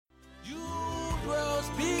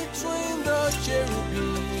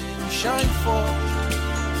shine forth.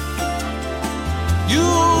 You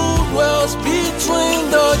dwells between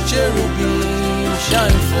the cherubim,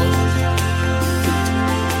 shine forth.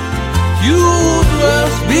 You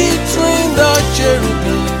dwells between the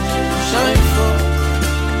cherubim, shine forth.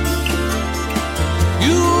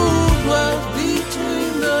 You dwells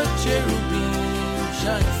between the cherubim,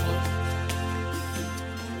 shine forth.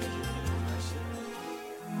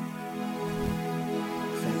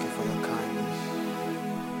 Thank you for your kindness.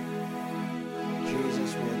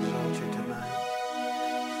 Jesus, we exalt you tonight.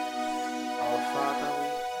 Our Father, we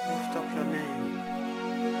lift up your name.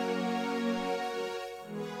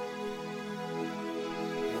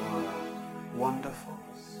 You are wonderful.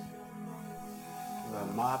 You are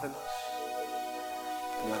marvelous.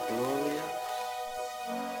 You are glorious.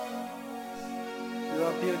 You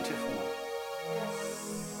are beautiful.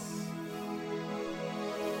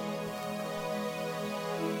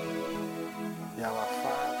 You are our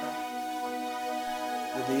Father,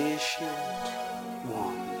 the ancient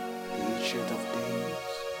one, the ancient of days.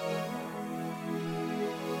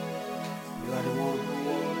 You are the one who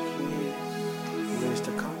was, who is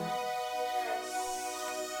to come.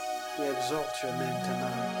 We exalt your name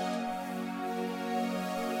tonight.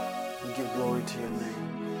 We give glory to your name.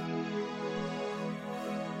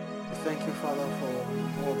 We thank you, Father, for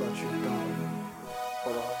all that you've done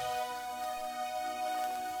for us.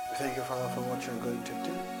 We thank you, Father, for what you're going to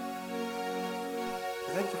do.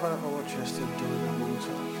 We thank you, Father, for what you're still doing amongst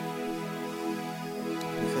us.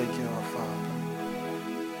 We thank you, our Father.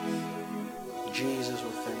 Jesus, we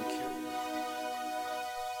thank you.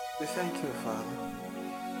 We thank you, Father.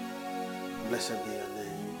 Blessed be your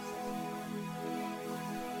name.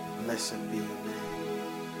 Blessed be your name.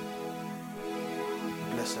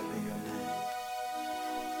 Blessed be your name.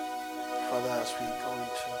 Father, as we go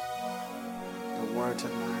into the word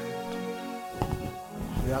tonight,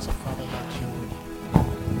 we ask, Father, that you would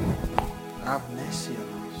have mercy on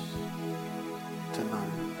us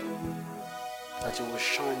tonight, that you will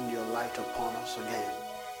shine your light upon us again.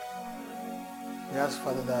 We ask,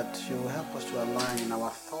 Father, that you will help us to align in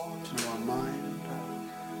our thoughts, in our mind,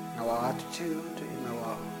 in our attitude, in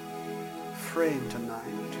our frame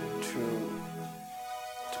tonight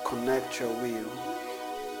to connect your will,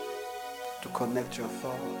 to connect your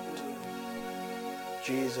thought.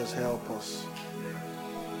 Jesus, help us.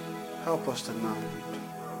 Help us tonight.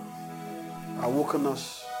 Awaken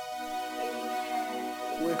us.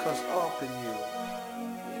 Wake us up in you.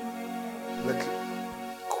 Let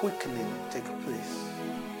quickening take place.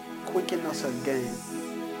 Quicken us again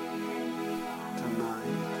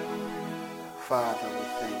tonight. Father, we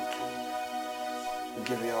thank you. We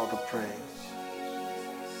give you all the praise.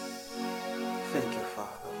 Thank you,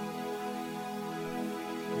 Father.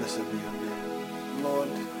 Blessed be your name. Lord,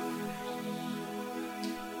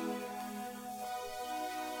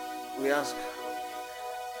 we ask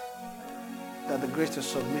that the grace to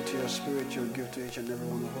submit to your spirit you will give to each and every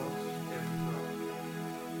one of us.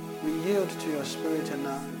 We yield to your spirit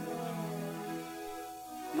tonight,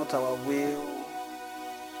 not our will,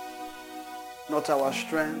 not our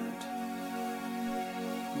strength,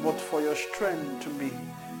 but for your strength to be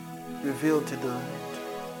revealed tonight,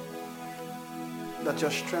 that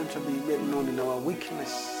your strength to be made known in our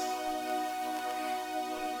weakness.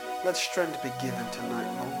 Let strength be given tonight,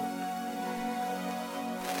 Lord.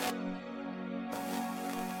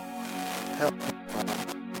 Help us, Father.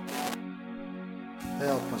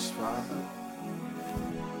 Help us, Father.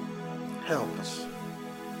 Help us.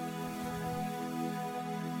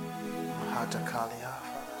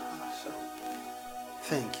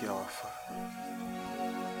 Thank you, our Father.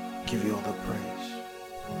 Give you all the praise.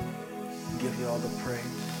 Give you all the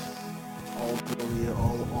praise, all glory,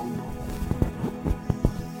 all honor,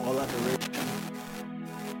 all adoration.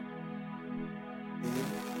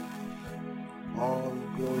 All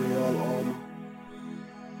glory, all honor,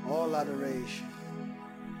 all adoration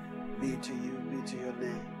be to you, be to your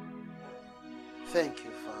name. Thank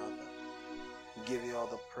you, Father. Give you all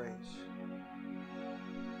the praise.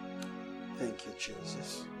 Thank you,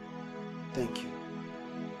 Jesus. Thank you.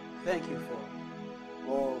 Thank you for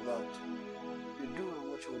all that you do and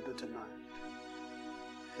what you will do tonight.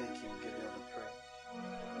 Thank you. Give you all the praise.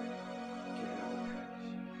 Give you all the praise.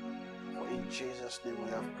 For in Jesus' name we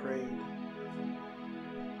have prayed.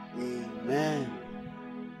 Amen.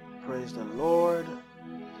 Praise the Lord.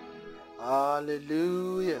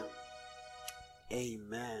 Hallelujah.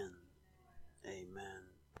 Amen. Amen.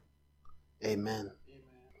 Amen.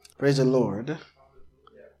 Praise the Lord.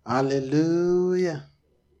 Hallelujah.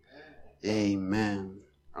 Amen.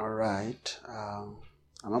 All right.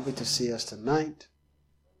 I'm happy to see us tonight.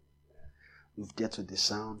 We've dealt with the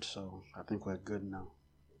sound, so I think we're good now.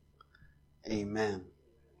 Amen.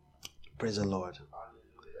 Praise the Lord.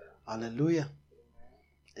 Hallelujah.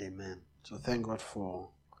 Amen. So thank God for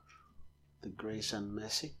the grace and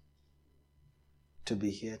mercy to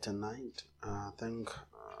be here tonight. Thank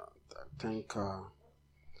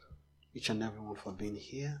each and everyone for being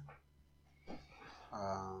here,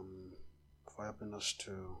 for helping us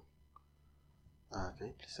to.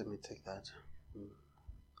 Okay, please let me take that.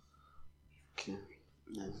 Okay,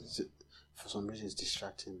 for some reason it's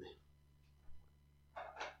distracting me.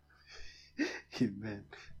 Amen.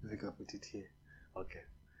 We can put it here. Okay.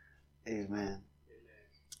 Amen.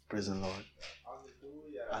 Praise the Lord.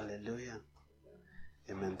 Hallelujah.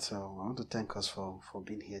 Amen. So I want to thank us for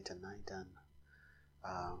being here tonight and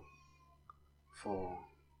for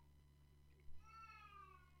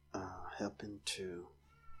helping to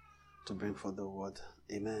bring forth the word.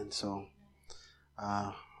 Amen. So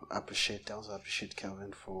I also appreciate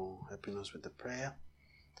Kelvin for helping us with the prayer.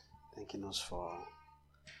 Thanking us for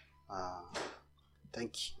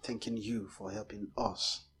thanking you for helping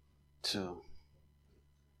us to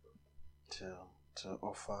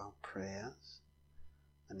offer prayers.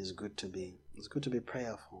 And it's good to be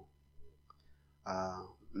prayerful.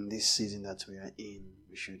 In this season that we are in,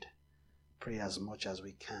 we should pray as much as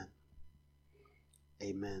we can.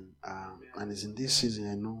 Amen. And it's in this season,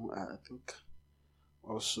 I know, I think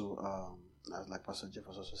also, like Pastor Jeff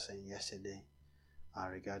was also saying yesterday,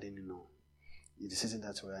 regarding, the season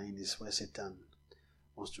that we are in is where Satan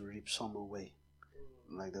wants to rip some away.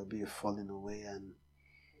 Like there'll be a falling away, and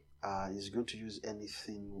he's going to use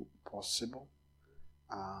anything possible.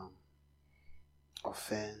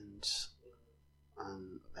 Offense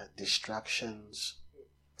and distractions.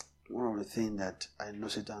 One of the things that I know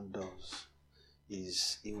Satan does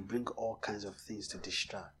is he will bring all kinds of things to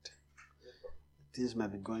distract. Things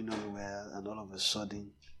might be going on well, and all of a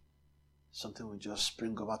sudden something will just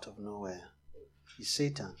spring up out of nowhere. It's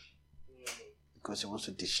Satan, because he wants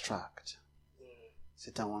to distract.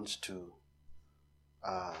 Satan wants to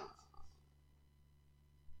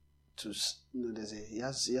he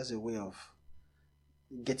has a way of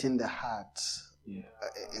getting the heart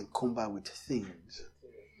encumbered with things,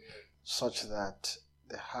 such that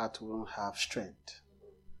the heart won't have strength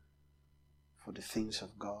for the things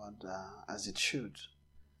of God as it should.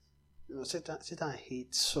 Satan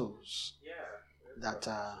hates souls that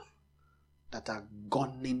are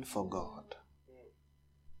gunning for God.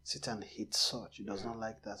 Satan hates such. He does not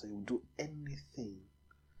like that. So he will do anything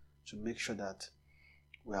to make sure that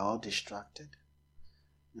we are all distracted.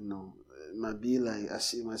 It might be like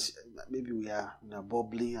maybe we are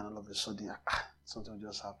bubbling, and all of a sudden something will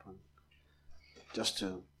just happen, just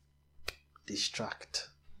to distract.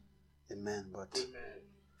 Amen. But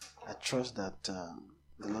I trust that the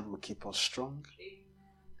Lord will keep us strong.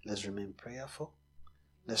 Let's remain prayerful.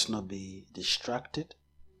 Let's not be distracted.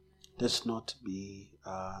 Let's not be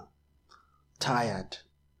tired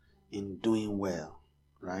in doing well,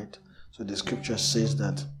 right? So the scripture says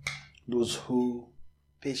that those who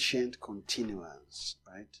patient continuance,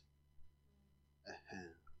 right?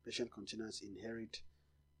 Patient continuance inherit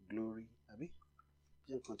glory.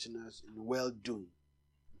 Patient continuance in well-doing.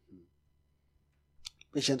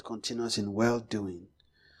 Patient continuance in well-doing.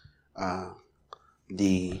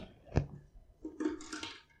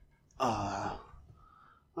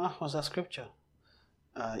 What's that scripture?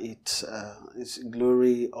 It's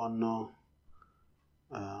glory, honor.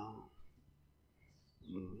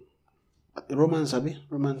 Romans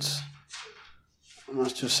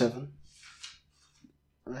 2:7,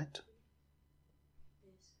 right?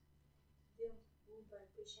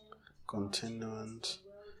 Continuance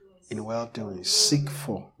in well-doing. Seek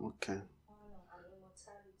for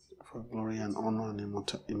glory and honor and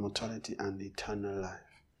immortality and eternal life.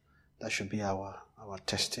 That should be our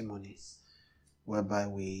testimony, whereby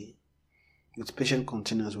we, with patient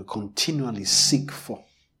continuance, we continually seek for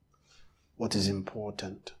what is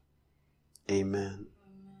important. Amen.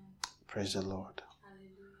 Praise the Lord.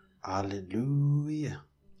 Hallelujah.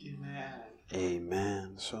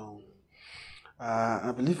 Amen. So,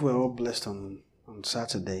 I believe we're all blessed on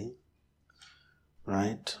Saturday,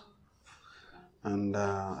 right? And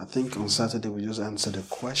I think on Saturday we just answered a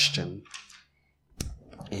question.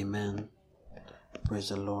 Amen. Praise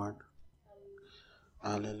the Lord.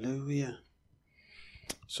 Hallelujah.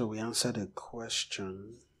 So we answered a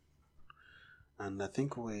question, and I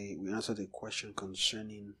think we answered a question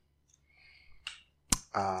concerning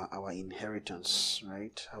our inheritance,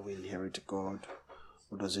 right? How we inherit God.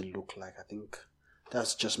 What does it look like? I think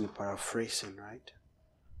that's just me paraphrasing, right?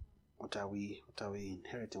 What are we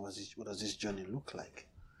inheriting? What does this journey look like?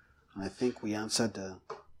 I think we answered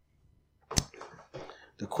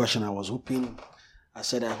the question. I was hoping. I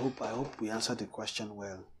said I hope we answered the question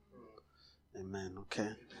well. Amen.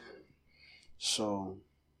 Okay. So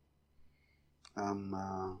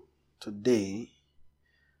today,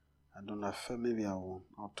 I don't know, maybe I'll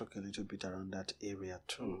talk a little bit around that area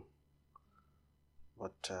too.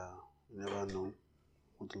 But you never know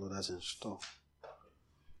what the Lord has in store.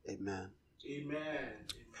 Amen. Amen.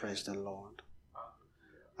 Praise the Lord.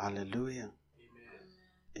 Hallelujah.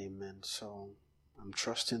 Amen. Amen. So I'm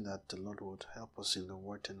trusting that the Lord would help us in the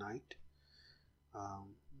word tonight.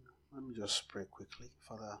 Let me just pray quickly.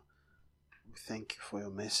 Father, we thank you for your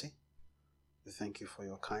mercy. We thank you for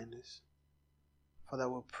your kindness. Father,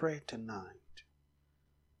 we'll pray tonight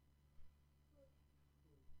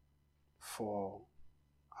for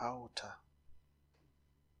outer.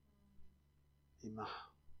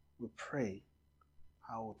 We pray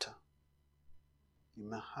outer.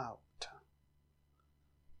 Imahauta.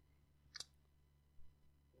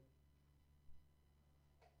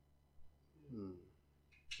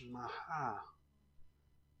 Maha.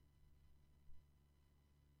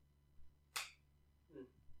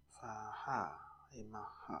 Faha.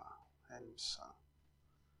 Imaha. Emsa.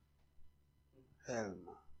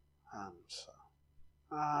 Elma. Hamsa.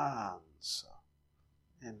 Ansa.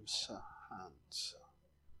 Emsa. Hansa.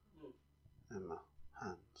 Emma.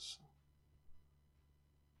 Hansa.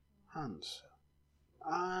 Answer.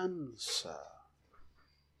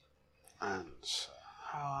 Answer.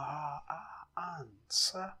 Answer.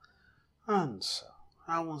 Answer. Answer.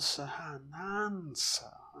 I want to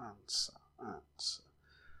answer. Answer. Answer.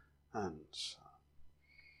 Answer.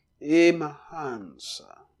 Ema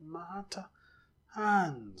answer. Mata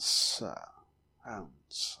answer.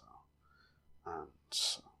 Answer.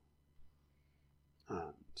 Answer.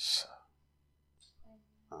 Answer.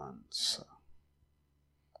 Answer.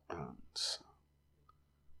 Answer.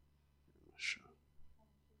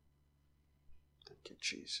 Thank you,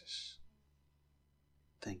 Jesus.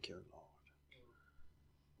 Thank you, Lord.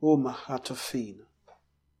 Oh, Mahatafina.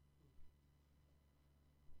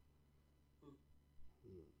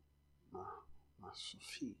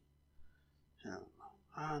 Masofi. Helma.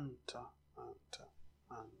 Anta. Anta.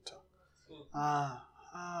 Anta.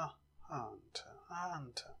 Anta.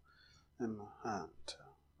 Anta. Emma. Anta.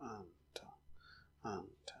 Anta.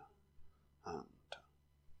 Anta. Anta.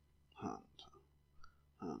 Anta.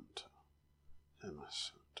 Anta. Emma.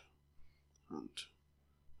 Santa. Anta.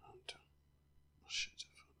 Anta. Mashita.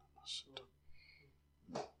 Masanta.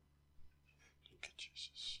 Thank you,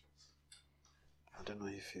 Jesus. I don't know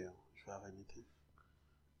if you have anything,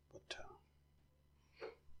 but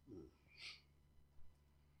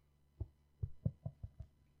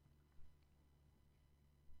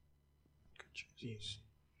thank you, Jesus.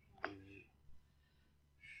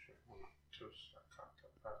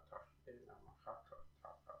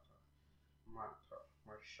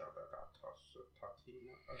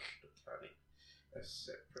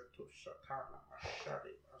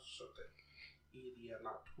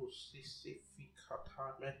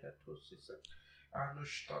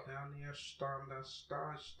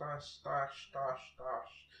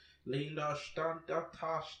 Linda stand that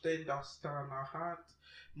tash, then that stand a hat.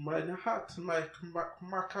 My hat, my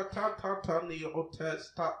makata ni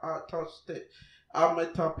otesta atoste.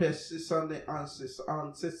 Ameta pessis and the answers. I'm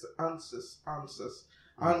answering,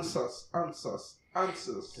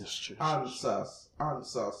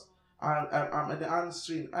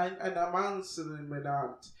 and I'm answering with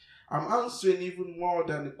that. I'm answering even more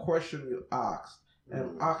than the question you asked.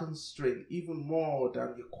 I'm answering even more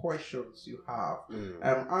than the questions you have.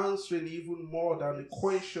 I'm answering even more than the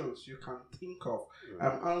questions you can think of.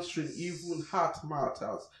 I'm answering even heart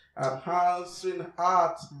matters. I'm answering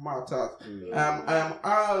heart matters. I'm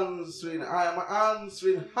answering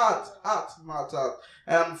heart matters.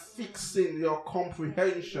 I'm fixing your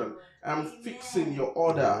comprehension. I'm fixing your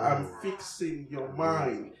order. I'm fixing your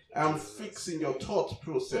mind. I'm fixing your thought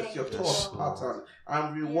process, your thought pattern.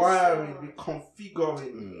 I'm rewiring,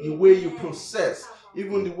 reconfiguring the way you process,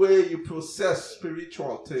 even the way you process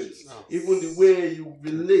spiritual things, even the way you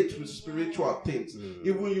relate with spiritual things,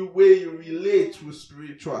 even the way you relate with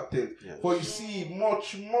spiritual things. For you see,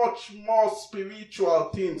 much more spiritual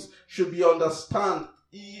things should be understood.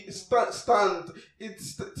 To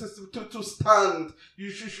stand, you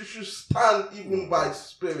should stand even by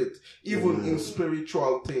spirit, even in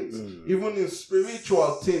spiritual things. Even in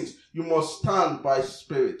spiritual things, you must stand by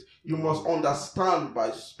spirit. You must understand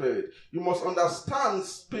by spirit. You must understand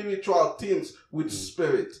spiritual things with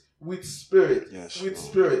spirit. with spirit. Yes, with Lord.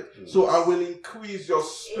 spirit. So I will increase your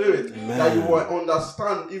spirit, Amen. that you will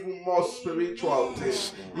understand even more spiritual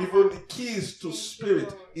things. Even the keys to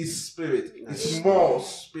spirit is spirit. It's more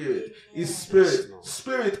spirit. It's spirit.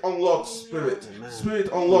 Spirit unlocks spirit. Amen. Spirit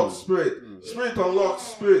unlocks spirit. Spirit unlocks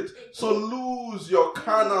spirit. So lose your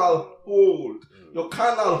carnal hold. Your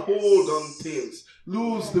carnal hold on things.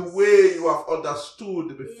 Lose the way you have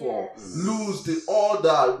understood before. Lose the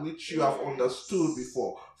order which you have understood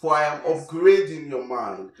before. For I am upgrading your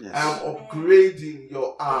mind. Yes. I am upgrading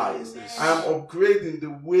your eyes. Yes. I am upgrading the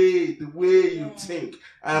way you think.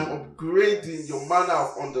 I am upgrading your manner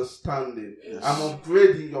of understanding. Yes. I am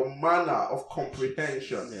upgrading your manner of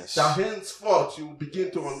comprehension. Yes. That henceforth you will begin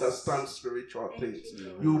to understand spiritual things.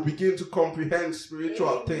 You will begin to comprehend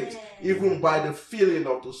spiritual things, even by the feeling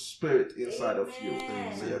of the Spirit inside of you.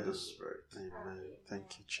 Yeah, the Spirit. Amen.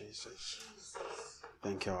 Thank you, Jesus.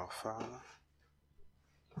 Thank you, our Father.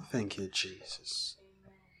 Thank you, Jesus.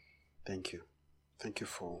 Thank you. Thank you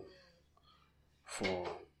for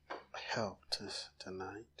help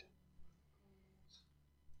tonight.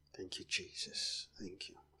 Thank you, Jesus. Thank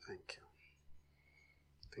you. Thank you.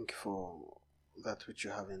 Thank you for that which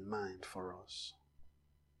you have in mind for us.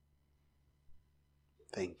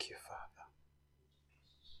 Thank you, Father.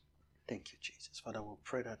 Thank you, Jesus. Father, we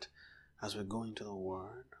pray that as we go into the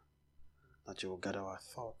Word, that you will gather our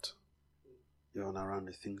thought, even around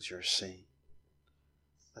the things you're saying,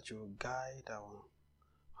 that you will guide our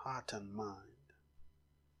heart and mind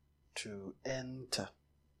to enter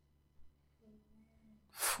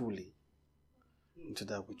fully into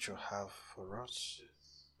that which you have for us,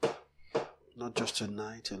 not just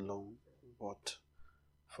tonight alone, but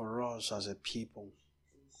for us as a people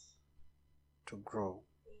to grow.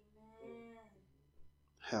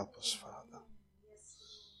 Help us, Father.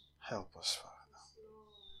 Help us, Father.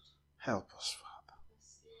 Help us, Father.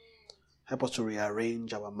 Help us to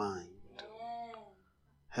rearrange our mind.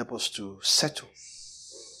 Help us to settle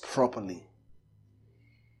properly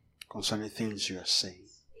concerning things you are saying.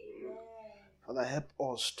 Father, help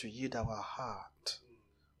us to yield our heart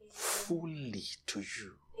fully to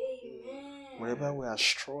you. Wherever we are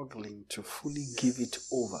struggling, to fully give it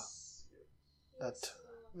over. That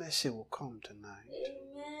mercy will come tonight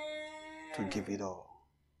to give it all.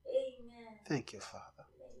 Thank you, Father.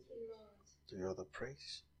 To you all the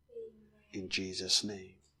praise. In Jesus'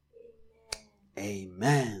 name.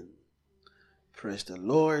 Amen. Praise the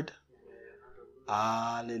Lord.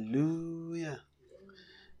 Hallelujah.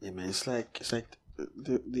 Amen. It's like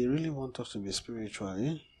they really want us to be spiritual,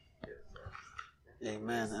 eh?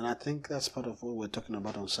 Amen. And I think that's part of what we're talking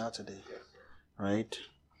about on Saturday, right?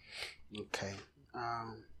 Okay.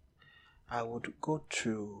 I would go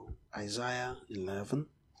to Isaiah 11.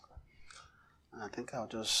 I think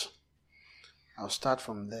I'll start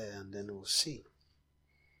from there and then we'll see.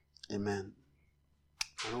 Amen.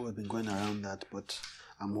 I know we've been going around that, but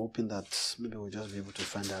I'm hoping that maybe we'll just be able to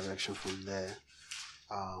find direction from there.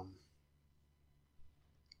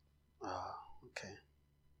 Okay.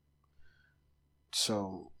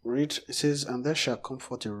 So, read, it says, "And there shall come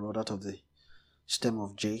forth a rod out of the stem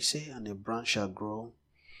of Jesse, and a branch shall grow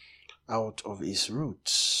out of his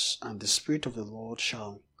roots, and the Spirit of the Lord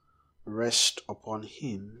shall rest upon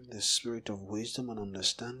him, the Spirit of wisdom and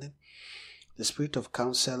understanding, the Spirit of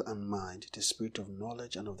counsel and might, the Spirit of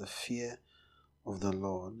knowledge and of the fear of the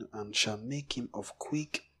Lord, and shall make him of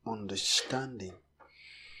quick understanding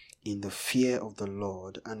in the fear of the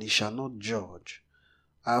Lord, and he shall not judge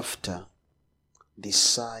after the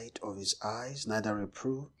sight of his eyes, neither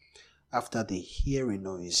reprove after the hearing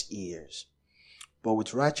of his ears. But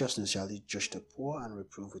with righteousness shall he judge the poor, and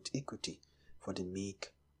reprove with equity for the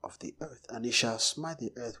meek of the earth. And he shall smite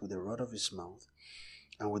the earth with the rod of his mouth,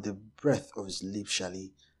 and with the breath of his lips shall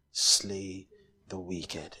he slay the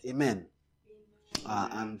wicked." Amen.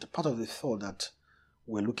 And part of the thought that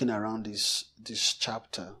we're looking around this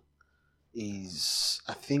chapter is,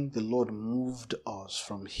 I think the Lord moved us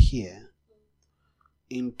from here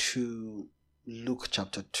into Luke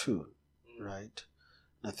chapter 2, right?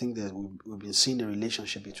 And I think that we've been seeing a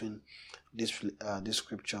relationship between this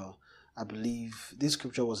scripture. I believe this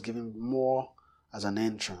scripture was given more as an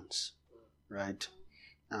entrance, right?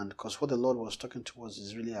 And because what the Lord was talking to us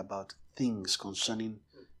is really about things concerning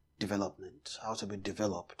development, how to be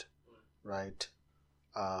developed, right?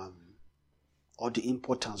 Or the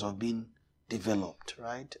importance of being developed,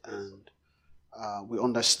 right? And we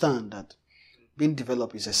understand that being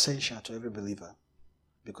developed is essential to every believer,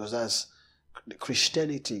 because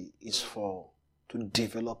Christianity is to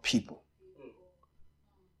develop people,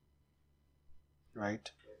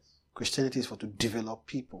 right? Christianity is to develop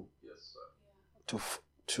people, to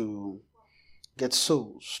to get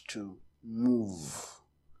souls to move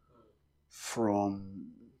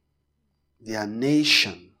from their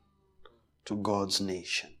nation to God's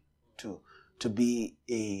nation, to be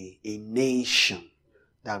a nation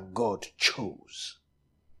that God chose,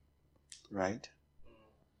 right?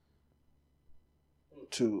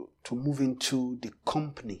 To move into the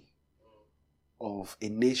company of a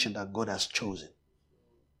nation that God has chosen,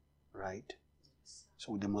 right?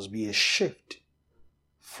 So there must be a shift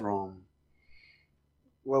from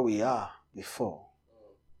where we are before,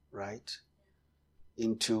 right,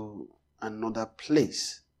 into another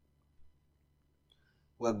place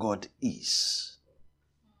where God is,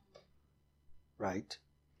 right?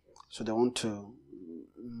 So they want to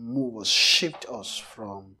move us, shift us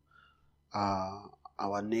from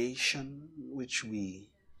our nation, which we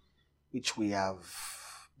have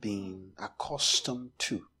been accustomed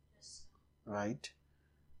to, right?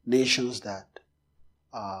 Nations that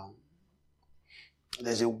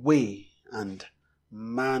there's a way and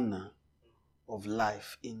manner of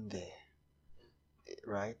life in there,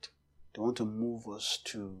 right? They want to move us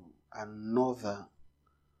to another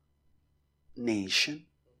nation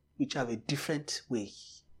which have a different way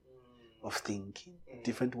of thinking, a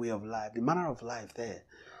different way of life. The manner of life there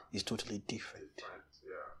is totally different.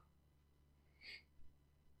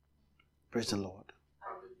 Praise the Lord.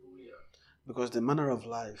 Because the manner of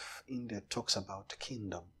life in there talks about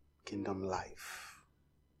kingdom life.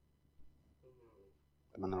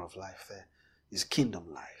 The manner of life there is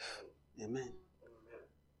kingdom life. Amen.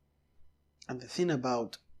 And the thing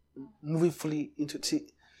about moving fully into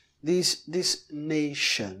this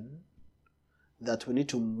nation that we need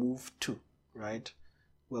to move to, right?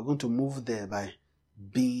 We're going to move there by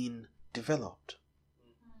being developed.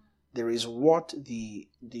 There is what the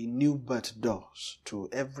new birth does to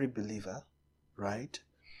every believer, right?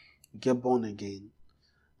 We get born again.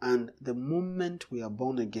 And the moment we are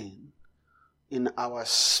born again, in our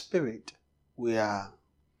spirit, we are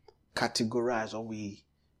categorized, or we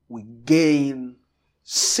gain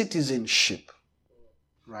citizenship,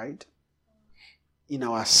 right? In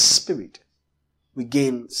our spirit, we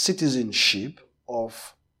gain citizenship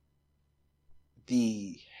of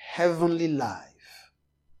the heavenly life,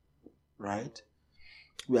 right?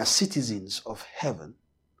 We are citizens of heaven.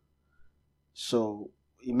 So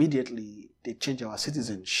immediately they change our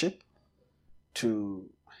citizenship to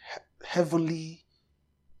heavenly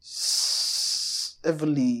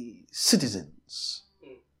citizens,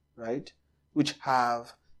 right? Which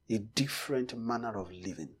have a different manner of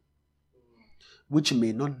living, which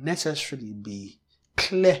may not necessarily be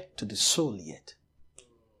clear to the soul yet,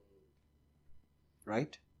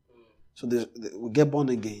 right? So we get born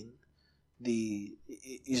again.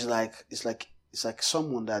 It's like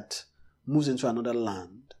someone that moves into another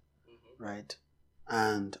land, right?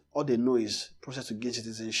 And all they know is process to gain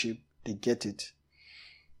citizenship. They get it.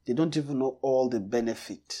 They don't even know all the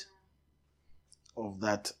benefit of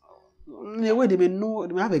that. In a way, they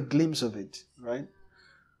may have a glimpse of it, right?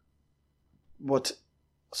 But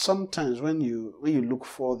sometimes when you look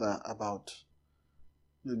further about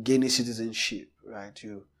gaining citizenship, right?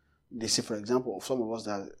 They say, for example, some of us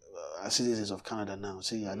that are citizens of Canada now,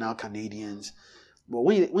 say you are now Canadians. But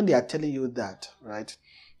when they are telling you that, right,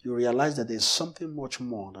 you realize that there's something much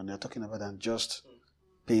more than they're talking about than just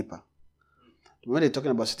paper. When they're talking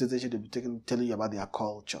about citizenship, they'll be telling you about their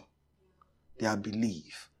culture, their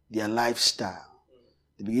belief, their lifestyle.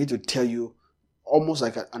 They begin to tell you almost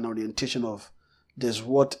like an orientation of there's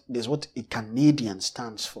what a Canadian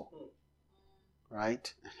stands for,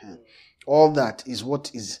 right? All that is what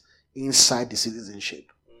is inside the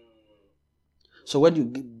citizenship. So when you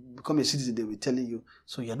become a citizen, they will tell you,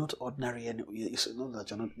 so you're not ordinary anymore. It's not that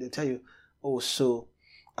you're not. They tell you, oh, so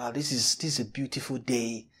this is a beautiful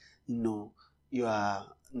day. You are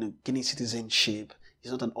gaining citizenship.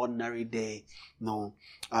 It's not an ordinary day. No,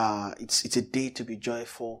 it's a day to be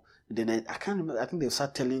joyful. And then I can't remember. I think they'll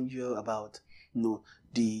start telling you about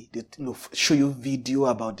show you video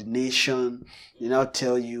about the nation. They now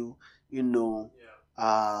tell you,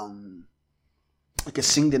 okay,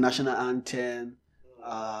 sing the national anthem.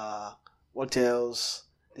 What else?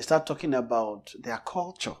 They start talking about their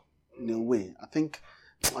culture in a way. I can't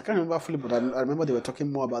remember fully, but I remember they were talking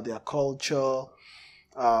more about their culture.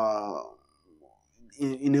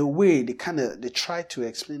 In a way, they try to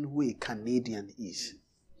explain who a Canadian is,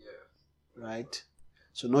 right?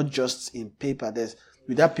 So not just in paper.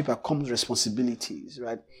 With that paper comes responsibilities,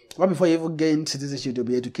 right? Right before you even get into citizenship, they'll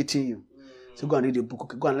be educating you. So go and read a book.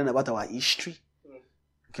 Okay, go and learn about our history.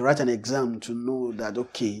 Okay, write an exam to know that,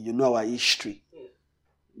 okay, you know our history.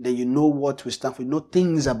 Then you know what we stand for. You know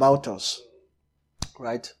things about us.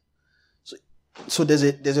 Right? So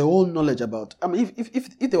there's a whole knowledge about. I mean,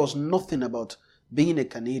 if there was nothing about being a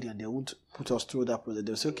Canadian, they won't put us through that process.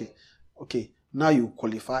 They'll say, okay, now you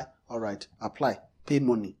qualify. All right, apply, pay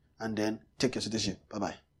money, and then take your citizenship.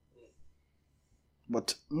 Bye-bye.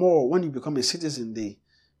 But more when you become a citizen,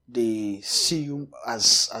 they see you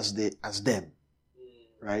as them,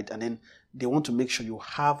 right? And then they want to make sure you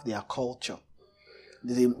have their culture.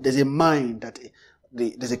 There's a mind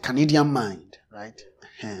there's a Canadian mind, right?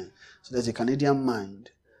 So there's a Canadian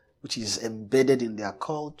mind which is embedded in their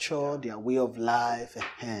culture, their way of life,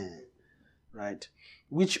 right?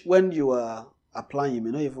 Which when you are applying, you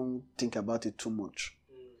may not even think about it too much,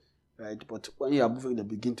 right? But when you are moving, they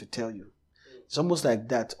begin to tell you. It's almost like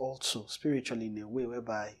that also, spiritually, in a way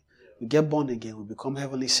whereby we get born again, we become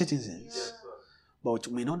heavenly citizens. But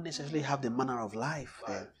we may not necessarily have the manner of life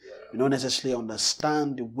there. We don't necessarily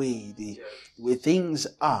understand the way things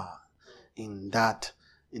are in that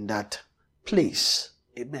place.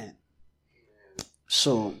 Amen.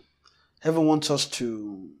 So heaven wants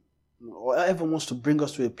to bring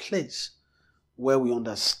us to a place where we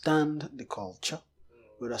understand the culture,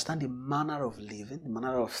 we understand the manner of living, the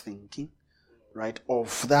manner of thinking, right,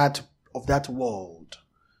 of that world.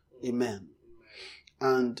 Amen.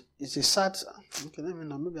 And it's a sad, okay, let me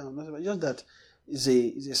know, maybe I'm not, but just that it's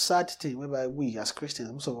a sad thing whereby we as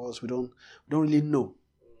Christians, most of us, we don't really know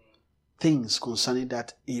things concerning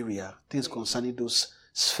that area, things concerning those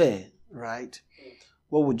sphere, right?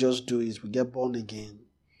 What we just do is we get born again,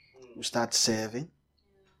 we start serving.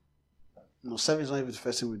 Serving is not even the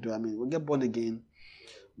first thing we do. I mean, we get born again,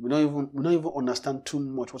 we don't even understand too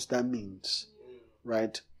much what that means,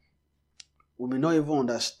 right? We may not even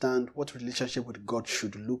understand what relationship with God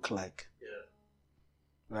should look like,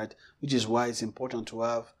 right? Which is why it's important to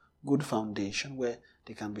have good foundation where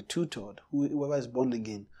they can be tutored. Whoever is born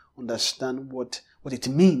again understand what it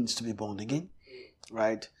means to be born again,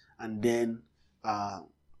 right? And then,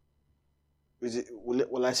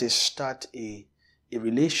 start a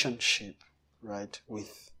relationship, right,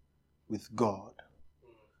 with God,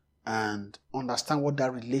 and understand what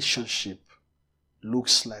that relationship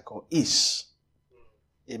looks like or is.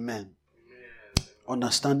 Amen.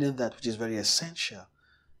 Understanding that, which is very essential.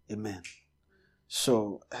 Amen.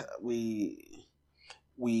 So we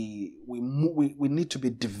need to be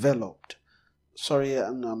developed. Sorry,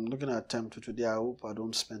 I'm looking at time to today. I hope I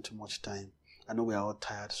don't spend too much time. I know we are all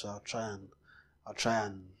tired, so I'll try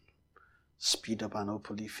and speed up and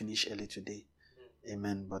hopefully finish early today.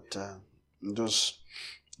 Amen. But just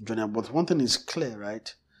joining. But one thing is clear,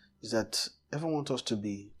 right? Is that everyone wants us to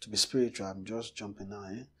be spiritual. I'm just jumping now,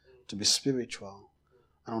 to be spiritual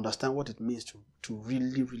and understand what it means to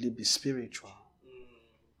really, really be spiritual,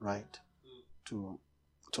 right? To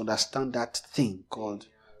understand that thing called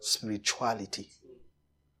spirituality.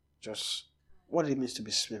 Just what it means to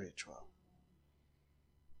be spiritual,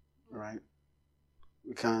 right?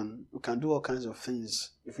 We can do all kinds of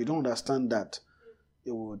things. If we don't understand that,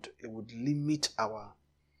 it would limit our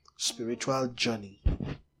spiritual journey.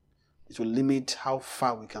 It will limit how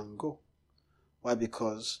far we can go. Why?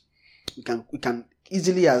 Because we can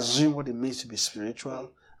easily assume what it means to be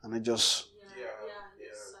spiritual, and it just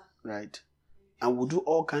right. And we'll do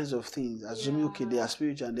all kinds of things, assuming okay they are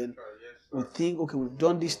spiritual, and then we think okay we've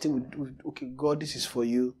done this thing. Okay, God, this is for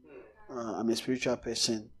you. I'm a spiritual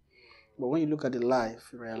person. But when you look at the life,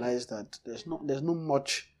 you realize that there's not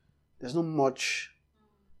much. How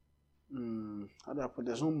do I put?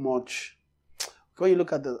 There's not much. When you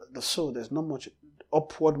look at the soul, there's not much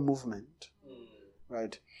upward movement,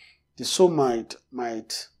 right? The soul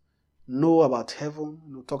might know about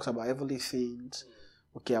heaven, talks about heavenly things.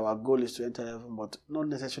 Okay, our goal is to enter heaven, but not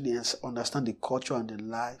necessarily understand the culture and the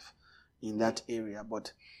life in that area.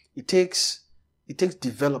 But it takes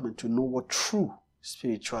development to know what true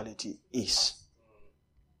spirituality is.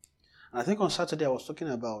 And I think on Saturday I was talking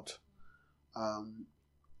about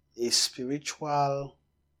a spiritual.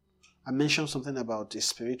 I mentioned something about a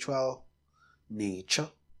spiritual nature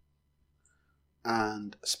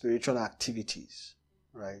and spiritual activities,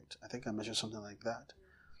 right? I think I mentioned something like that.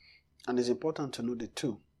 And it's important to know the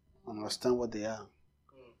two, understand what they are,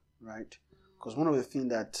 right? Because one of the things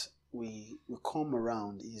that we come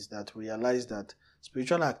around is that we realize that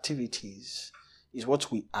spiritual activities is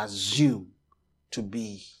what we assume to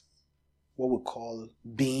be what we call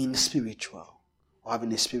being spiritual or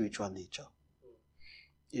having a spiritual nature.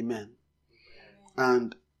 Amen.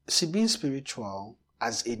 And see, being spiritual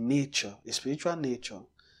as a nature, a spiritual nature,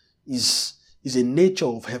 is a nature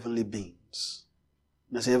of heavenly beings.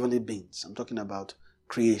 When I say heavenly beings, I'm talking about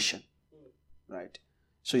creation, right?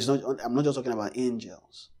 So I'm not just talking about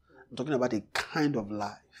angels. I'm talking about a kind of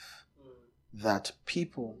life that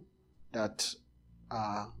people that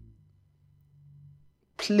are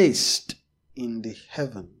placed in the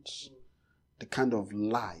heavens, the kind of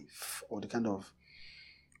life or the kind of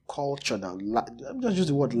culture that, I'm just use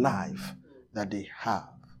the word life that they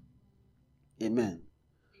have. Amen.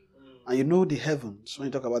 And you know the heavens, when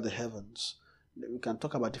you talk about the heavens, we can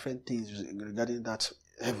talk about different things regarding that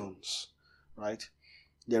heavens, right?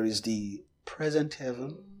 There is the present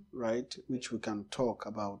heaven, right, which we can talk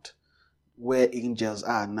about where angels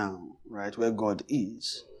are now, right, where God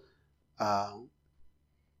is.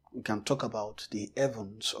 We can talk about the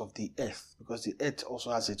heavens of the earth, because the earth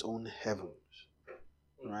also has its own heavens,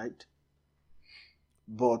 right?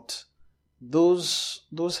 But those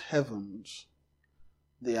heavens,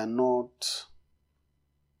 they are not,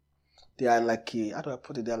 they are like a, how do I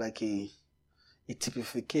put it, they are like a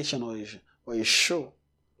typification or a show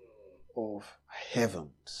of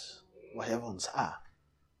heavens, what heavens are,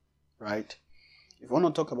 right? If you want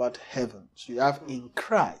to talk about heavens, you have in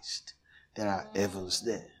Christ, there are heavens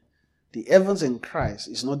there. The heavens in Christ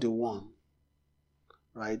is not the one,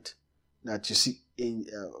 right, that you see in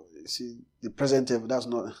the present heaven. That's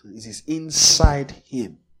not, it is inside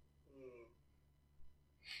Him.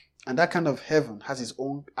 And that kind of heaven has its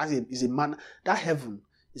own, is a manner, that heaven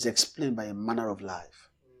is explained by a manner of life,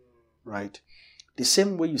 right? The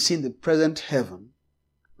same way you see in the present heaven,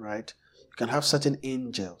 right, you can have certain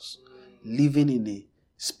angels living in a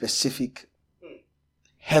specific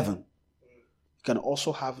heaven. You can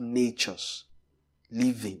also have natures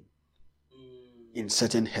living in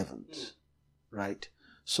certain heavens, right?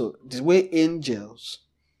 So the way angels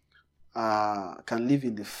can live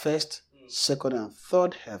in the first, second, and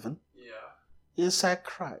third heaven, inside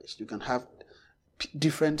Christ, you can have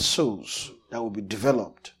different souls that will be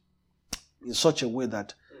developed in such a way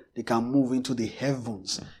that they can move into the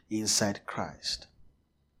heavens inside Christ.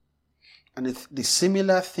 And the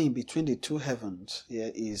similar thing between the two heavens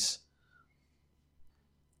here is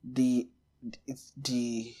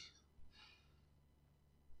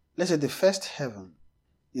let's say the first heaven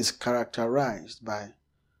is characterized by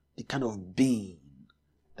the kind of being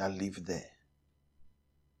that live there,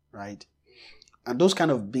 right? And those kind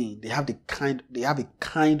of being, they have a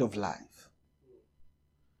kind of life.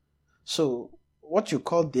 So what you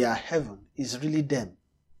call their heaven is really them,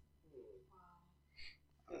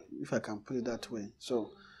 if I can put it that way.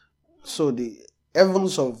 So the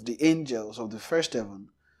heavens of the angels of the first heaven,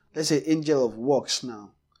 let's say angel of works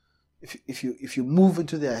now, if you move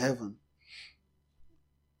into their heaven,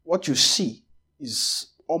 what you see is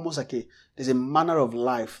almost like there's a manner of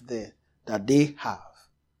life there that they have,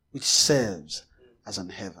 which serves as an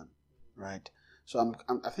heaven, right? So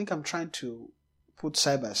I think I'm trying to put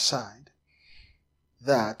side by side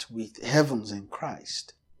that with heavens in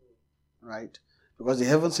Christ, right? Because the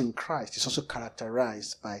heavens in Christ is also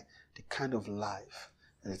characterized by the kind of life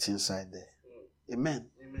that it's inside there. Amen.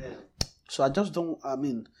 Amen. So I don't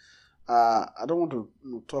want to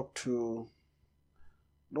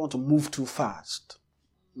don't want to move too fast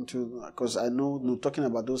because I know talking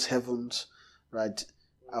about those heavens, right,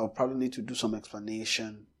 I'll probably need to do some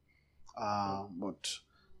explanation, but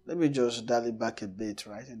let me just dial it back a bit,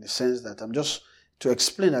 right, in the sense that I'm just to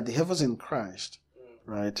explain that the heavens in Christ,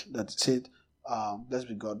 right, that said, blessed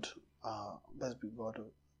be God, blessed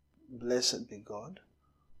be God,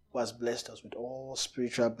 who has blessed us with all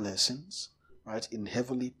spiritual blessings, right, in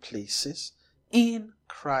heavenly places, in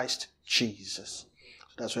Christ Jesus.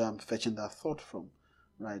 So that's where I'm fetching that thought from,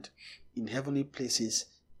 right, in heavenly places,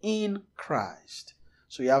 in Christ.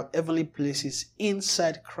 So you have heavenly places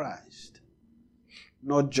inside Christ,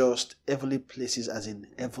 not just heavenly places as in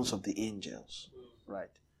heavens of the angels, right?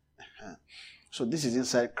 So this is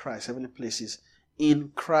inside Christ, heavenly places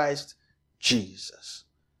in Christ Jesus,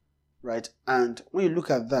 right? And when you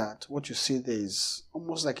look at that, what you see there is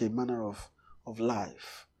almost like a manner of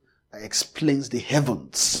life that explains the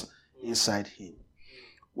heavens inside Him.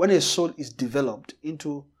 When a soul is developed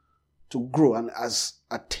to grow and has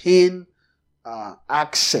attained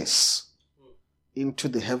access into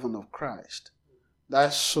the heaven of Christ,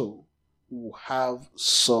 that soul will have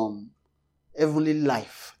some heavenly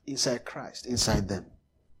life inside Christ, inside them.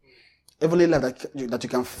 Heavenly life that you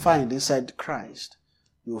can find inside Christ,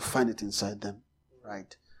 you will find it inside them,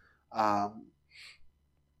 right?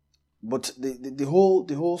 But the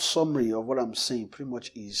whole summary of what I'm saying pretty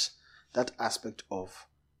much is that aspect of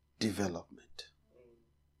development.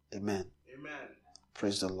 Amen. Amen.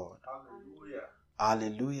 Praise the Lord. Hallelujah.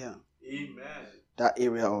 Hallelujah. Amen. That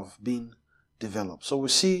area of being developed. So we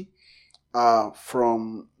see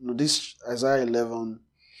from this Isaiah 11,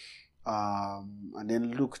 and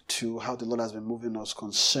then look to how the Lord has been moving us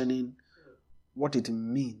concerning what it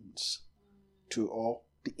means to, or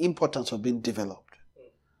the importance of being developed.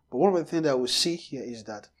 But one of the things that we see here is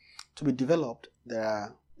that to be developed,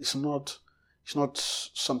 it's not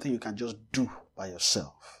something you can just do by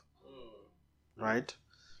yourself. Right?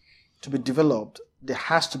 To be developed, there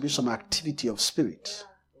has to be some activity of spirit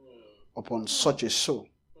upon such a soul.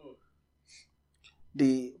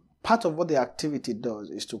 The part of what the activity does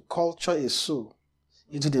is to culture a soul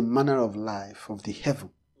into the manner of life of the heaven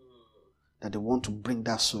that they want to bring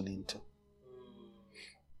that soul into.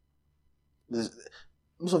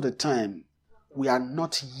 Most of the time, we are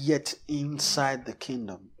not yet inside the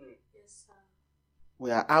kingdom.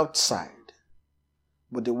 We are outside.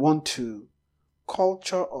 But they want to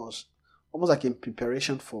culture us almost like in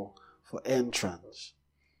preparation for entrance.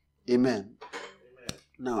 Amen.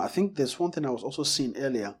 Now, I think there's one thing I was also seeing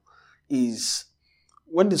earlier is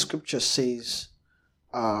when the scripture says,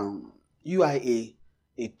 you are a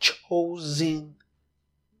chosen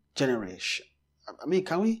generation. I mean,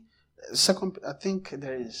 can we? I think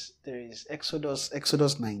there is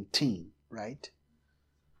Exodus 19, right?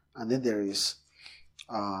 And then there is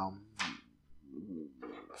 1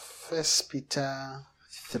 Peter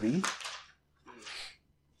 3.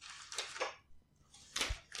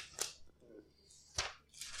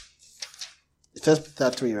 First Peter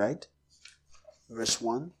 3, right? Verse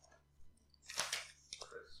 1.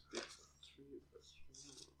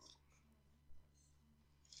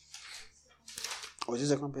 Or is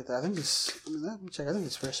it 2 Peter? Let me check. I think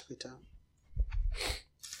it's 1 Peter.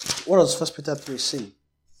 What does 1 Peter 3 say?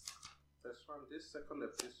 Verse 1. This second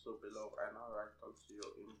epistle, beloved, I now write unto you,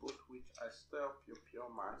 in both which I stir up your pure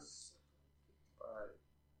minds.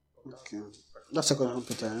 Okay. That's 2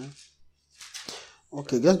 Peter, eh?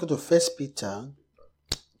 Okay, let's go to 1 Peter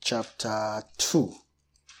chapter 2.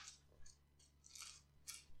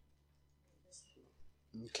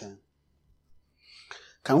 Okay.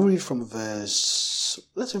 Can we read from let's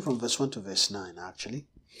read from verse 1 to verse 9, actually.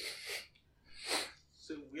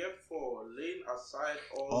 So wherefore, laying aside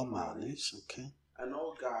all malice, okay, and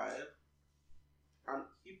all guile, and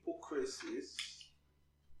hypocrisies,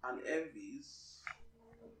 and envies,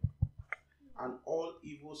 and all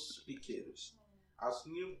evil speakings, as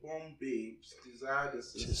newborn babes desire the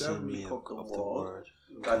sincere milk of the word,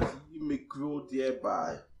 that ye may grow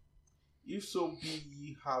thereby. If so be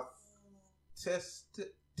ye have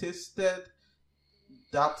tasted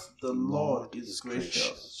that the Lord is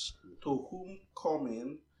gracious, to whom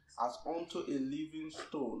coming as unto a living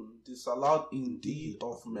stone, disallowed indeed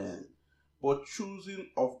of men, but chosen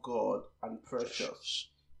of God and precious.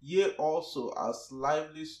 Ye also as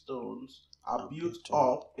lively stones are built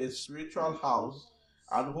up a spiritual house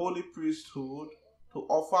and holy priesthood, to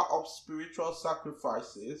offer up spiritual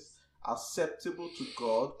sacrifices acceptable to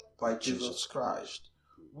God by Jesus Christ.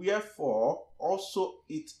 Wherefore also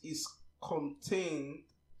it is contained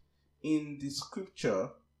in the scripture,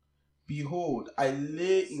 behold, I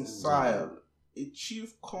lay in Zion a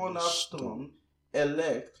chief cornerstone,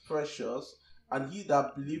 elect, precious, and he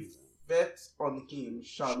that believeth on him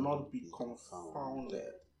shall not be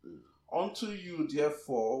confounded. Unto you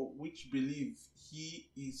therefore which believe he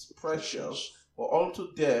is precious, but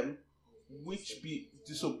unto them which be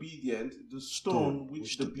disobedient, the stone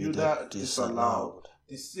which the builder disallowed,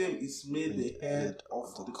 the same is made the head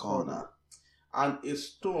of the corner, and a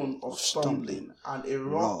stone of stumbling, and a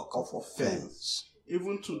rock of offense,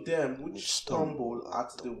 even to them which stumble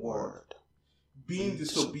at the word, being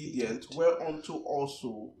disobedient, whereunto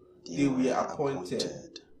also they were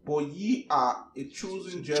appointed. But ye are a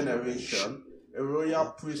chosen generation, a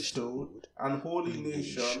royal priesthood, and holy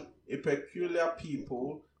nation, a peculiar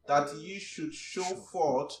people, that ye should show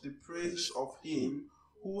forth the praises of him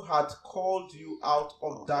who hath called you out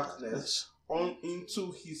of darkness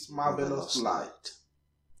into his marvelous light.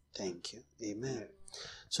 Thank you. Amen.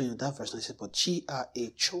 So in that verse, I said, but ye are a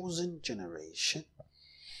chosen generation,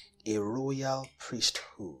 a royal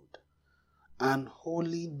priesthood, an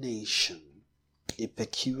holy nation, a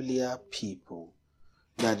peculiar people,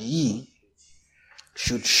 that ye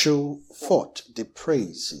should show forth the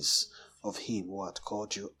praises of him who hath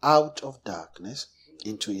called you out of darkness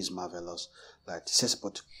into his marvelous light. It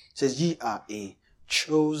says, ye are a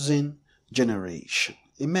chosen generation.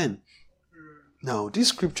 Amen. Now, this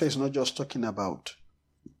scripture is not just talking about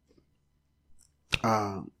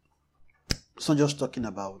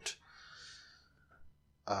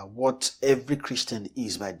what every Christian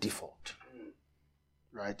is by default.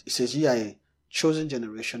 Right? It says, ye are a chosen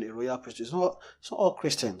generation, a royal priesthood. It's not all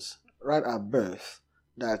Christians right at birth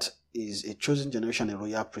that is a chosen generation, a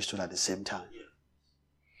royal priesthood at the same time.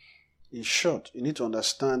 In short, you need to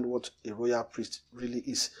understand what a royal priest really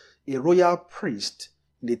is. A royal priest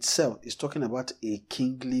in itself is talking about a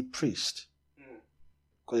kingly priest.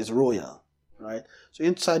 Because it's royal, right? So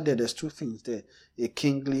inside there's two things there. A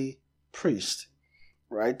kingly priest,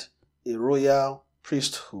 right? A royal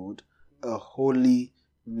priesthood, a holy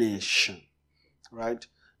nation, right?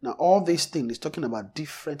 Now all these things is talking about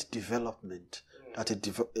different development that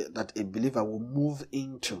a believer will move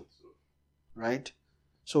into, right?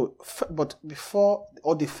 So, but before,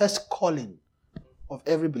 or the first calling of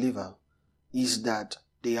every believer is that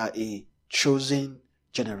they are a chosen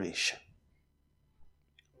generation.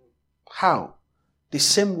 How? The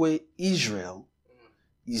same way Israel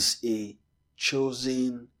is a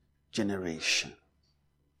chosen generation.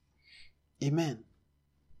 Amen.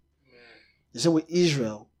 The same way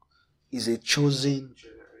Israel is a chosen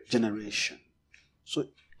generation. So,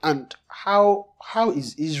 and how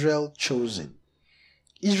is Israel chosen?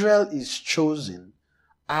 Israel is chosen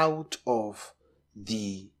out of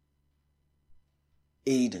the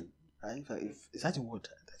Eden. Right? Is that the word?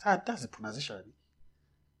 That's the pronunciation.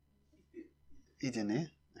 Eden, eh?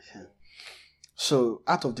 So,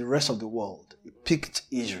 out of the rest of the world, he picked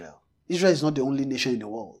Israel. Israel is not the only nation in the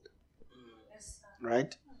world.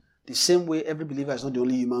 Right? The same way every believer is not the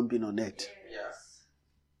only human being on earth.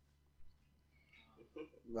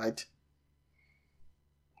 Right?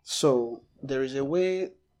 So, there is a way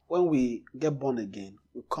when we get born again,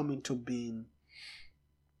 we come into being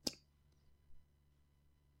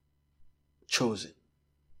chosen.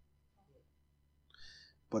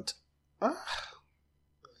 But,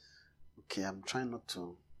 okay, I'm trying not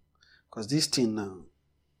to, because this thing now,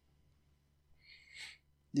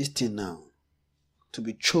 to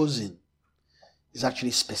be chosen is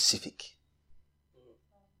actually specific.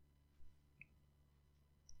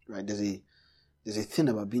 Right? There's a thing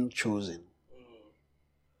about being chosen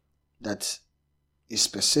that is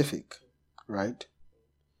specific, right?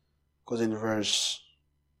 Because in verse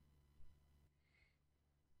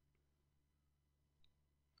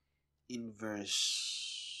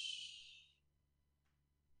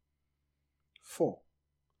 4,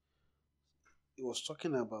 it was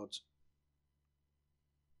talking about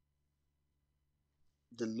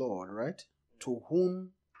the Lord, right? To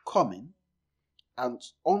whom coming and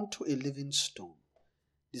unto a living stone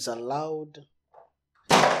disallowed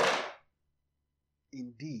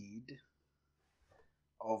indeed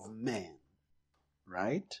of men,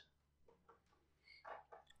 right?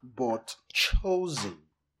 But chosen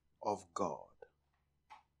of God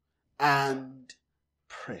and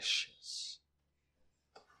precious.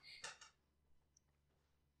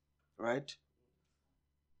 Right?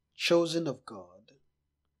 Chosen of God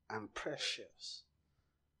and precious.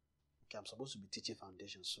 Okay, I'm supposed to be teaching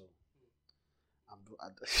foundation, so I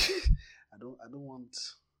don't want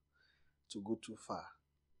to go too far.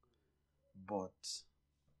 But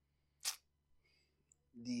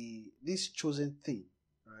this chosen thing,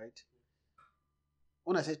 right?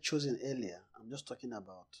 When I said chosen earlier, I'm just talking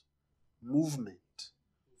about movement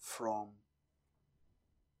from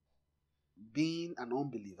being an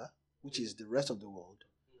unbeliever, which is the rest of the world,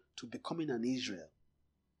 to becoming an Israel.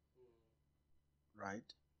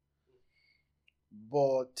 Right?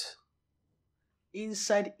 But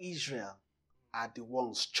inside Israel are the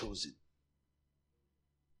ones chosen.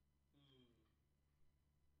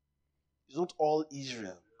 It's not all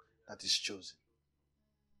Israel that is chosen.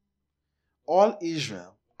 All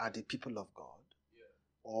Israel are the people of God.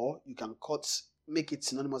 Or you can make it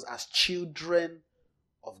synonymous as children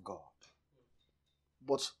of God.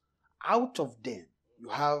 But out of them, you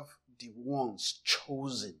have the ones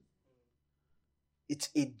chosen. It's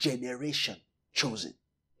a generation chosen,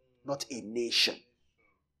 not a nation.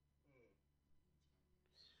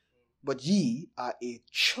 But ye are a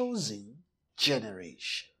chosen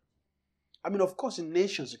generation. I mean, of course, in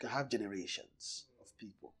nations, you can have generations of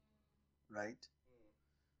people, right?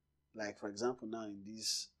 Like, for example, now in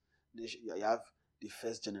this nation, you have the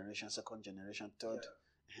first generation, second generation, third.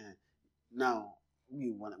 Yeah. Now,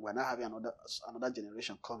 we're not having another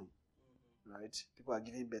generation coming, right? People are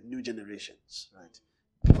giving birth new generations, right?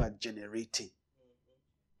 People are generating,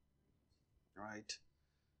 right?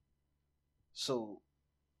 So,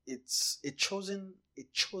 it's a chosen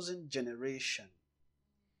generation.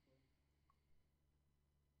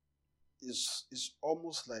 Is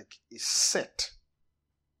almost like a set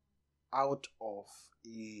out of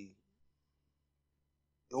a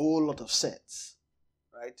whole lot of sets,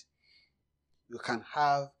 right? You can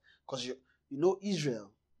have, because you know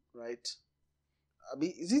Israel, right? I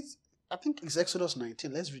mean, I think it's Exodus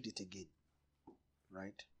 19. Let's read it again,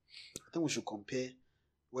 right? I think we should compare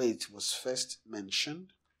where it was first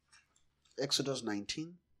mentioned Exodus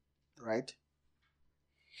 19, right?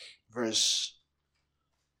 Verse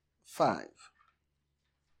 5.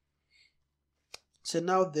 Say,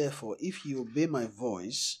 now therefore, if you obey my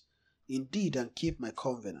voice indeed and keep my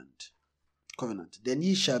covenant, then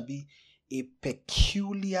ye shall be a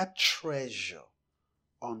peculiar treasure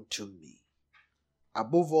unto me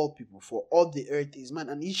above all people, for all the earth is mine,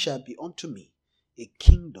 and ye shall be unto me a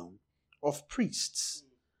kingdom of priests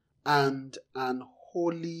and an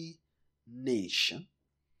holy nation.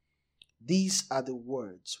 These are the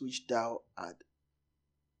words which thou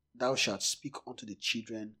shalt speak unto the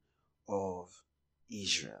children of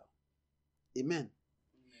Israel. Amen.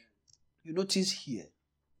 You notice here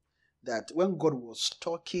that when God was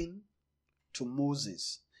talking to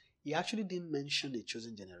Moses, he actually didn't mention a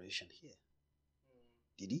chosen generation here.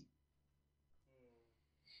 Did he?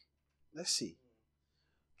 Let's see.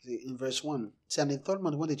 In verse 1, say, and in the third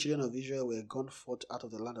month, when the children of Israel were gone forth out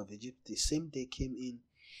of the land of Egypt, the same day came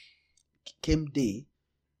they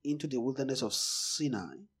into the wilderness of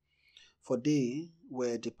Sinai, for they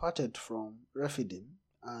were departed from Rephidim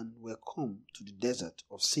and were come to the desert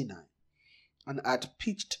of Sinai, and had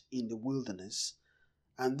pitched in the wilderness,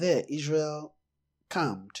 and there Israel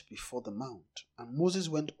camped before the mount. And Moses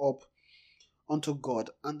went up unto God,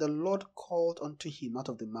 and the Lord called unto him out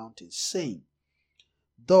of the mountain, saying,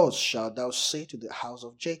 thus shalt thou say to the house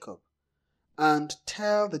of Jacob, and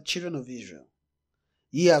tell the children of Israel,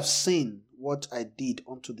 ye have seen what I did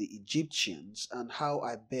unto the Egyptians, and how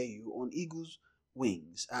I bare you on eagle's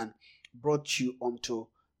wings, and brought you unto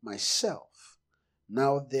myself.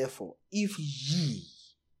 Now therefore, if ye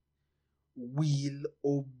will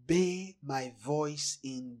obey my voice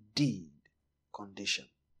indeed, condition,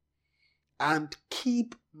 and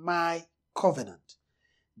keep my covenant,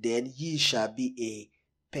 then ye shall be a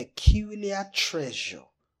peculiar treasure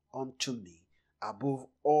unto me above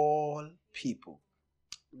all people.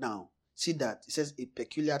 Now, see that it says a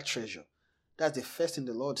peculiar treasure. That's the first thing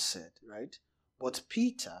the Lord said, right? But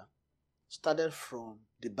Peter started from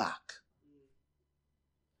the back.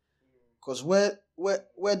 Because where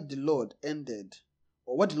the Lord ended,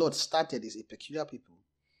 or what the Lord started, is a peculiar people,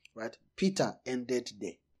 right? Peter ended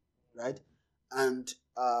there, right? And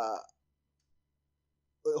a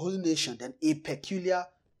holy nation, then a peculiar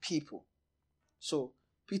people. So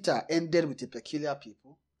Peter ended with a peculiar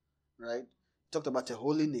people, right? Talked about a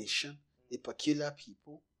holy nation, a peculiar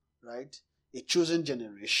people, right? A chosen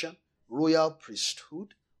generation, royal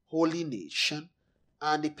priesthood, holy nation,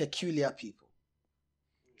 and a peculiar people.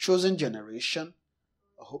 Chosen generation,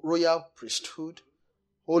 a royal priesthood,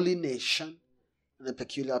 holy nation, and a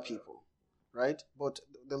peculiar people, right? But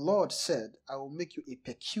the Lord said, I will make you a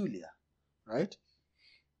peculiar, right,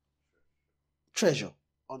 treasure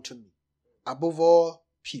unto me above all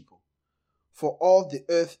people, for all the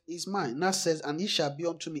earth is mine. Now says, and ye shall be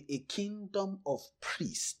unto me a kingdom of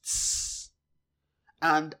priests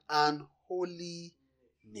and an holy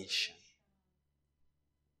nation.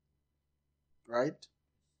 Right?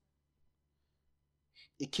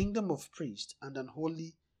 A kingdom of priests and an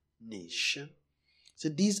holy nation. So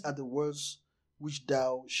these are the words which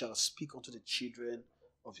thou shalt speak unto the children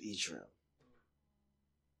of Israel.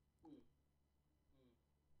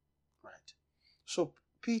 Right. So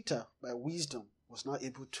Peter, by wisdom, was not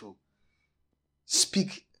able to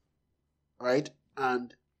speak, right,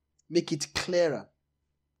 and make it clearer,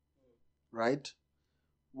 right,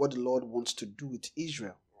 what the Lord wants to do with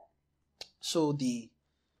Israel. So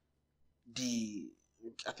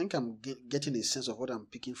I think I'm getting a sense of what I'm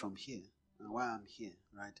picking from here and why I'm here,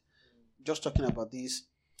 right? Just talking about this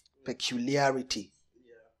peculiarity,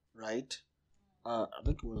 right? I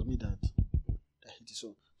think it was me that hit it.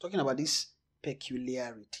 So talking about this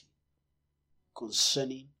peculiarity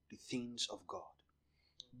concerning the things of God.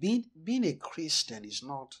 Being a Christian is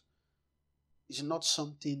not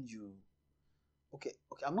something you okay.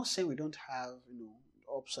 I'm not saying we don't have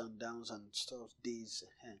ups and downs and stuff, days,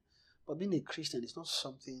 but being a Christian is not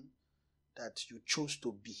something that you chose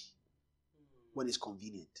to be when it's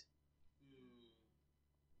convenient.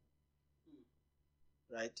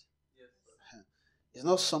 Right? Yes. It's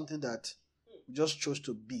not something that you just chose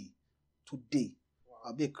to be today.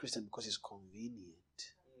 I'll be a Christian because it's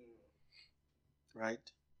convenient.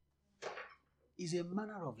 Right? It's a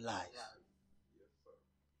manner of life.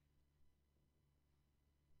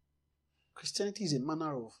 Christianity is a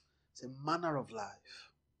manner of life.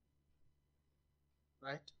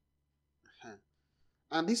 Right?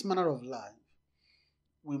 And this manner of life,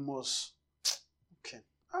 we must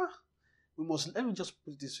let me just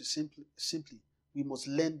put it this way simply, we must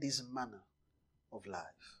learn this manner of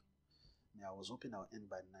life. I was hoping I'll end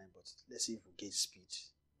by 9, but let's see if we get speed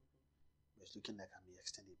It's looking like I'm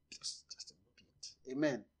extending just a bit.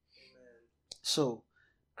 Amen. So,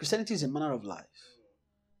 Christianity is a manner of life.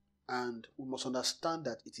 And we must understand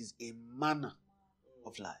that it is a manner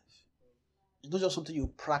of life. It's not just something you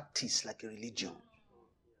practice like a religion.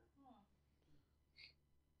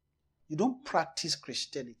 You don't practice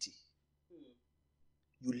Christianity.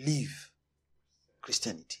 You live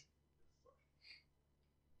Christianity.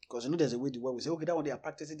 Because there's a way the world will say, okay, that one they are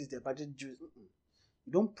practicing this, they are practicing Jews.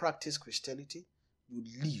 You don't practice Christianity, you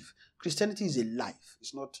live. Christianity is a life.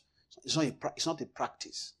 It's not a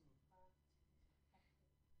practice.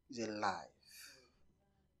 It's a life.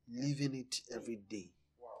 Living it every day.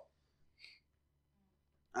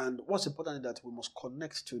 And what's important is that we must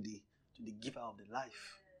connect to the giver of the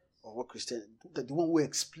life. Or what Christian, the one who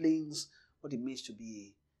explains what it means to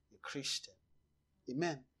be a Christian.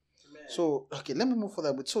 Amen. So, okay, let me move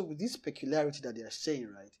further. With this peculiarity that they are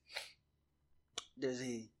saying, right? There's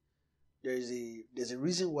a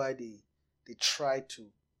reason why they try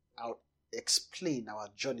to explain our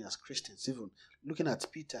journey as Christians. Even looking at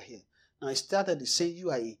Peter here. Now, he started saying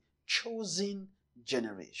you are a chosen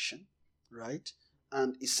generation, right?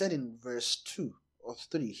 And he said in verse 2 or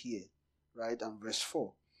 3 here, right? And verse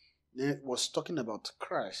 4. It was talking about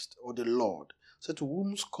Christ or the Lord. So to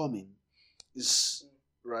whom's coming is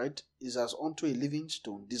as unto a living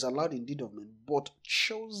stone, disallowed indeed of men, but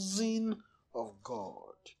chosen of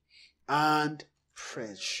God and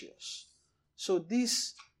precious. So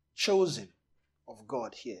this chosen of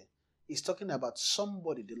God here is talking about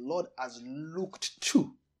somebody the Lord has looked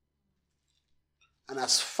to and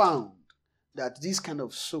has found that this kind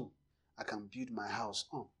of soul I can build my house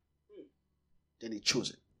on. Then he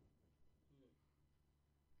chose it.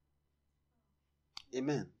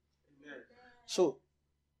 Amen. So,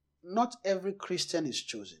 not every Christian is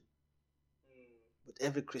chosen, but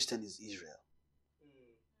every Christian is Israel.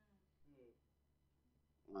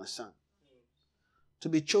 You understand? To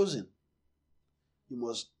be chosen, you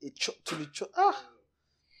must to be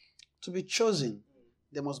chosen.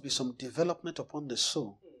 There must be some development upon the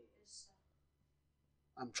soul.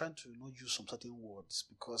 I'm trying to not use some certain words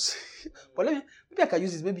because, but maybe I can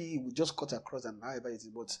use this. Maybe it will just cut across and however it is.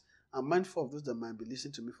 But I'm mindful of those that might be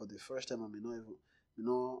listening to me for the first time and may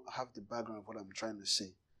not have the background of what I'm trying to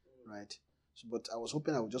say, right? So, but I was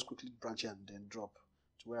hoping I would just quickly branch and then drop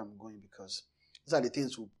to where I'm going because these are the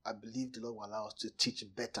things I believe the Lord will allow us to teach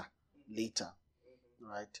better later,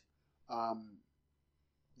 right?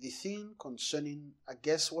 The thing concerning, I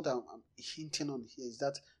guess what I'm hinting on here is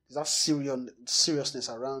that there's that seriousness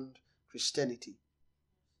around Christianity,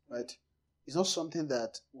 right? It's not something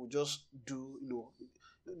that we just do,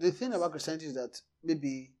 The thing about Christianity is that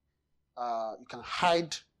maybe you can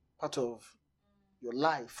hide part of your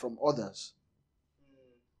life from others,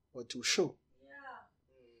 but to show.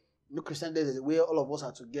 Christianity is a way all of us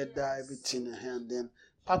are together, everything, and then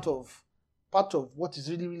part of what is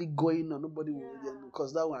really, really going on, nobody will,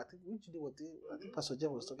 because that one, I think Pastor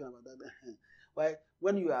Jeff was talking about that. Why,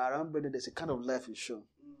 when you are around brother, there's a kind of life you show.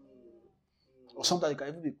 Or sometimes you can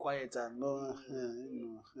even be quiet and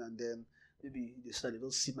and then maybe they say they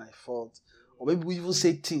don't see my fault. Or maybe we even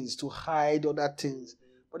say things to hide other things.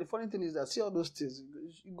 But the funny thing is that see all those things,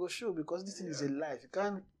 you go show because this thing is a life.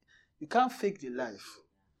 You can't fake the life.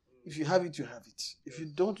 If you have it, you have it. If you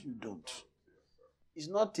don't, you don't. It's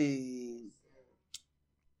not a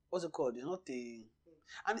what's it called? It's not a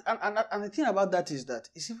and the thing about that is that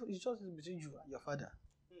it's just between you and your father.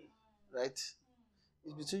 Right?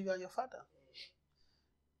 It's between you and your father.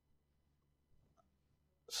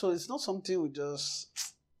 So it's not something we just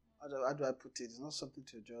how do I put it? It's not something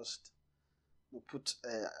to just put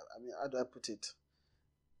how do I put it?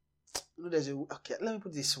 Okay, let me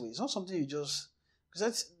put it this way. It's not something you just because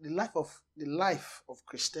that's the life of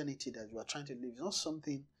Christianity that you are trying to live. It's not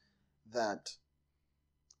something that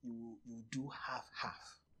you do half,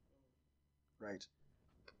 right?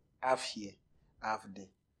 Half here, half there.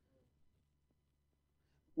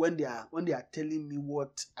 When they are telling me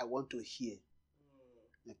what I want to hear,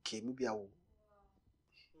 okay, maybe I will.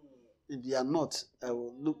 If they are not, I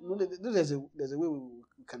will. No, there's a way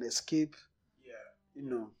we can escape.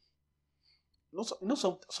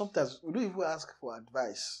 Sometimes we don't even ask for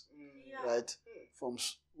advice, right? From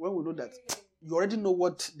when we know that you already know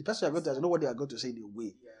what the person you're going to know what they are going to say in a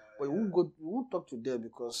way, but you won't talk to them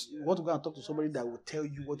because you want to go and talk to somebody that will tell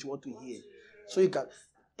you what you want to hear. So you can,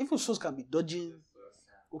 even souls can be dodging.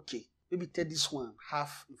 Okay, maybe tell this one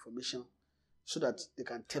half information so that they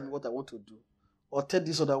can tell me what I want to do, or tell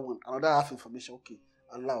this other one another half information. Okay,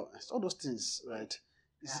 allow all those things, right?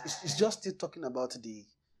 It's just still talking about the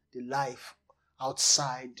life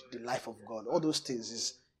outside the life of God. All those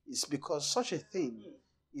things It's because such a thing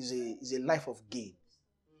is a life of gain.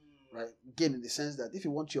 Right? Gain in the sense that if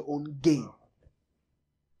you want your own gain,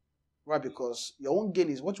 right? Because your own gain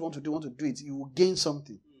is what you want to do it, you will gain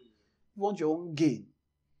something. If you want your own gain,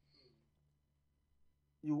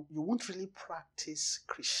 you won't really practice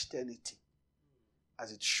Christianity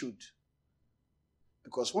as it should.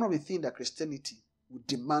 Because one of the things that Christianity would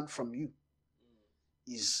demand from you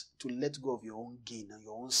is to let go of your own gain and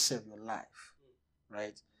your own self, your life.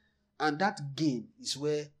 Right? And that gain is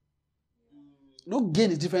where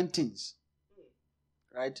gain is different things.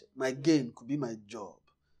 Right? My gain could be my job.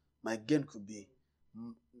 My gain could be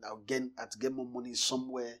I'll get more money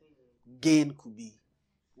somewhere. Gain could be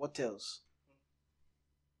what else?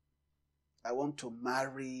 I want to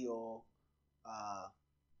marry, or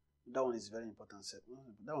that one is very important. I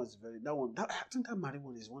think that marry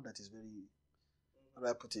one is one that is very, how do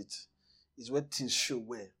I put it? Is where things show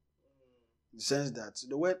where. In the sense that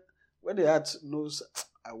when the heart knows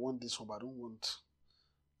I want this one, but I don't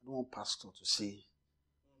want pastor to say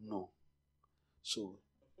no. So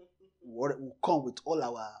what will come with all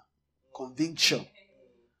our conviction.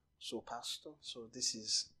 So pastor, so this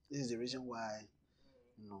is the reason why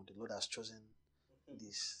the Lord has chosen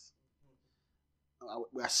this.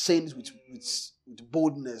 We are saying this with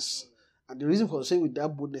boldness, and the reason for saying with that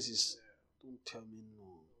boldness is, don't tell me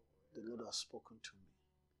no. The Lord has spoken to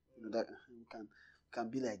me. That can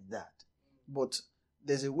be like that. But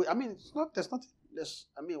there's a way. I mean, how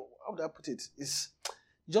would I put it? It's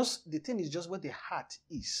just, the thing is just where the heart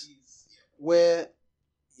is, where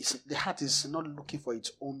the heart is not looking for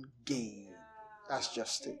its own gain. That's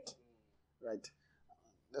just it, right?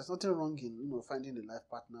 There's nothing wrong in finding a life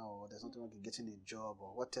partner, or there's nothing wrong in getting a job,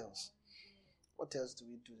 or what else? What else do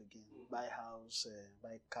we do again? Buy house,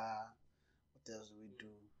 buy car. What else do we do?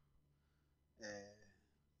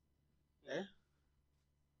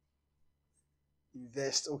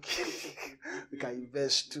 Invest. Okay, we can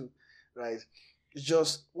invest too, right? It's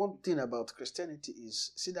just one thing about Christianity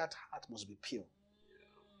is, see, that heart must be pure.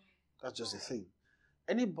 That's just the thing.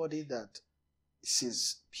 Anybody that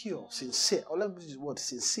is pure, sincere, or let me use the word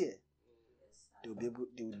sincere, they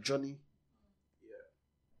will journey.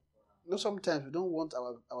 Sometimes we don't want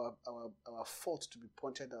our fault to be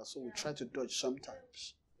pointed out, so we try to dodge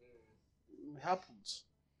sometimes. It happens.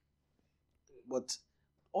 But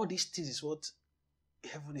all these things is what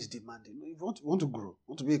heaven is demanding. If you want to grow,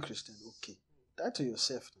 want to be a Christian, okay. Die to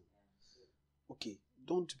yourself now. Okay,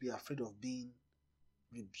 don't be afraid of being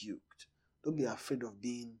rebuked. Don't be afraid of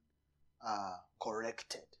being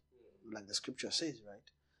corrected, like the scripture says,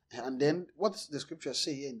 right? And then what the scripture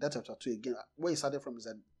say here in that chapter 2 again, where it started from is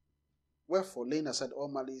that, wherefore, laying aside all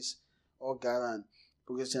malice, all guile and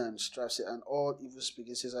progression and strife, and all evil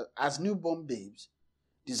speaking, says that as newborn babes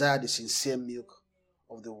desire the sincere milk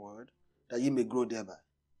of the word, that ye may grow thereby.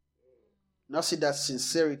 Now see that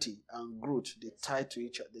sincerity and growth, they tie to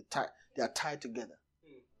each other. They are tied together,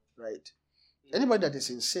 right? Anybody that is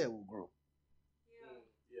sincere will grow.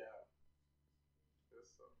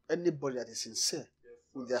 Anybody that is sincere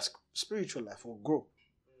with their spiritual life will grow.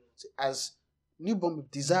 So as newborn,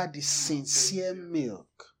 desire the sincere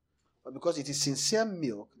milk, but because it is sincere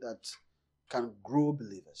milk that can grow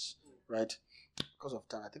believers, right? Because of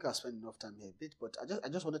time, I think I'll spend enough time here a bit, but I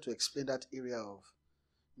just wanted to explain that area of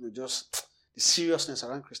just the seriousness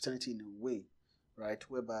around Christianity in a way, right,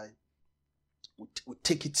 whereby we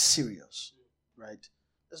take it serious, right?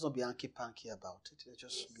 Let's not be hanky-panky about it. Let's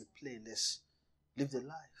just be plain. Let's live the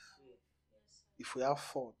life. If we have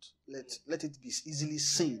fault, let it be easily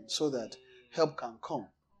seen so that help can come,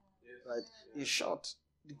 right? In short,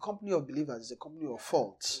 the company of believers is a company of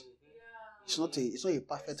faults. It's not a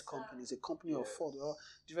perfect company. It's a company of fault. All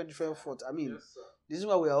different faults. I mean, this is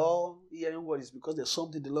why we are all hearing what is, because there's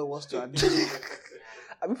something the Lord wants to do. I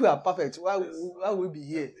mean, if we are perfect, why will we be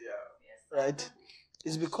here? Right?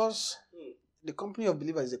 It's because the company of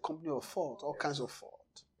believers is a company of fault, all kinds of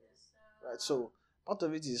fault. Right? So part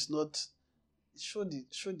of it is not show the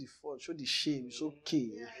fault, show the shame. It's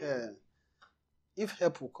okay. Yeah. If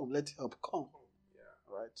help will come, let help come.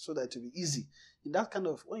 Right? So that it will be easy. In that kind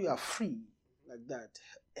of, when you are free like that,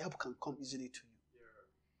 help can come easily to you.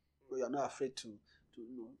 But you are not afraid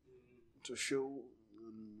to show,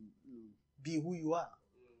 be who you are.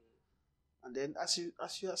 And then as you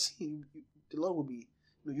are seeing, the Lord will be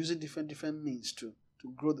using different means to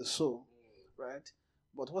grow the soul, right?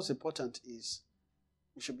 But what's important is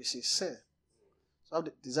we should be sincere. So have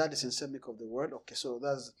the desire the sincere milk of the word. Okay, so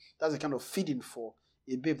that's the kind of feeding for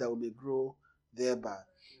a babe that we may grow thereby.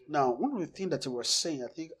 Now, one of the things that you were saying, I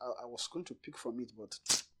think I was going to pick from it, but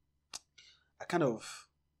I kind of,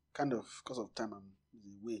 because of time, I'm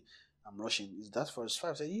The way I'm rushing is that verse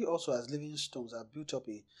 5 says, "Ye also as living stones are built up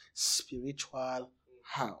a spiritual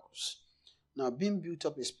house." Now, being built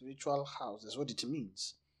up a spiritual house is what it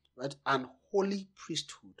means, right? An holy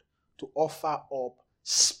priesthood to offer up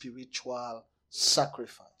spiritual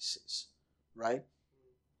sacrifices, right?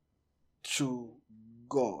 To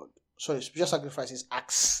God. Sorry, spiritual sacrifices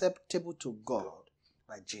acceptable to God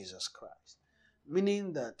by Jesus Christ.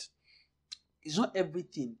 Meaning that it's not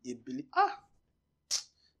everything a believer.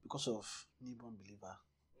 Because of newborn believer,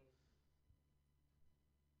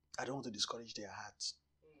 I don't want to discourage their hearts.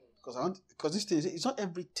 Because this thing is, it's not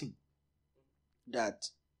everything that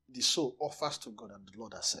the soul offers to God and the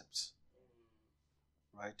Lord accepts.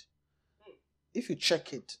 Right? If you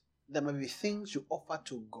check it, there may be things you offer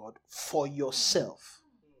to God for yourself.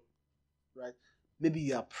 Right? Maybe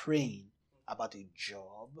you are praying about a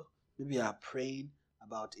job. Maybe you are praying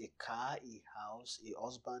about a car, a house, a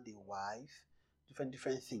husband, a wife,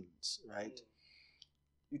 different things, right?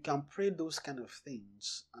 You can pray those kind of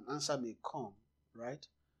things, an answer may come, right?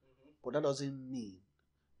 But that doesn't mean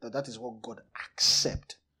that is what God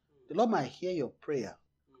accepts. The Lord might hear your prayer.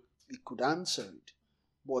 He could answer it.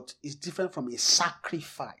 But it's different from a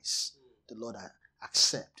sacrifice the Lord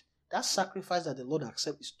accepts. That sacrifice that the Lord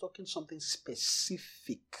accepts is talking something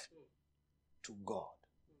specific to God.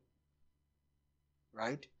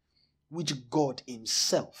 Right? Which God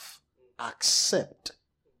himself accept.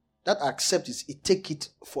 That accept is he take it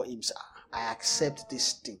for himself. I accept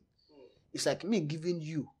this thing. It's like me giving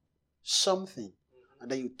you something and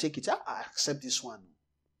then you take it. I accept this one.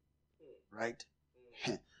 Right?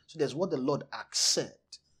 So there's what the Lord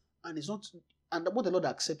accepts. And what the Lord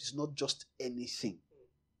accepts is not just anything.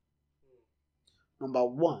 Number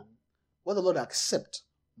one, what the Lord accepts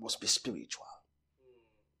must be spiritual.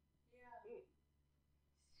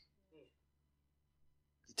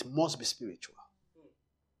 It must be spiritual.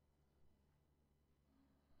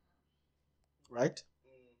 Right?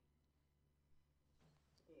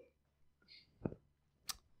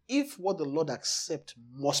 If what the Lord accepts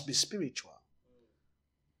must be spiritual,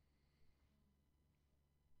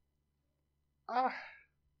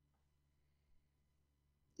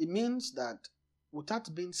 it means that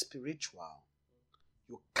without being spiritual,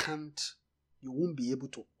 you won't be able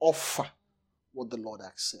to offer what the Lord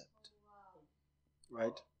accepts.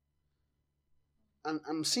 Right? And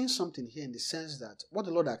I'm seeing something here in the sense that what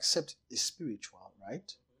the Lord accepts is spiritual,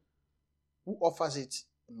 right? Who offers it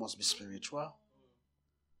must be spiritual.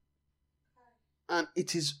 And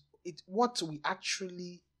what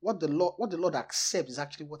the Lord accepts is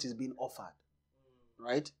actually what is being offered.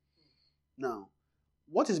 Right? Now,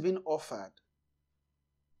 what is being offered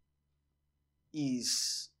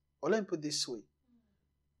is, or let me put it this way,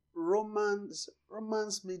 Romans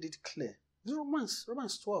made it clear. Romans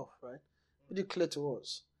 12, right? Made it clear to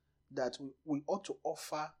us that we ought to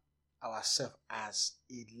offer ourselves as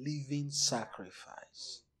a living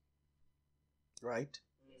sacrifice. Right?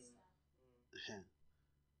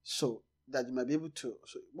 So that you might be able to.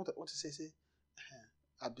 So what does it say?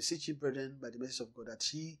 I beseech you, brethren, by the mercy of God,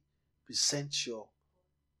 that ye present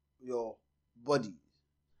your body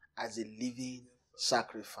as a living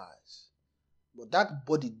sacrifice. But that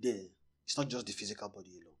body there is not just the physical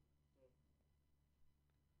body alone.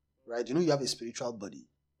 Right? You know you have a spiritual body.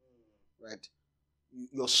 Right?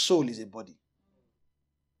 Your soul is a body.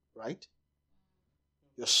 Right?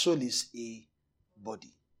 Your soul is a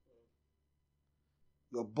body.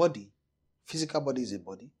 Your body, physical body is a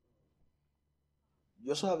body. You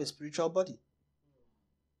also have a spiritual body.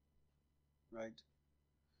 Right?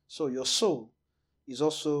 So your soul is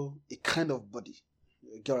also a kind of body.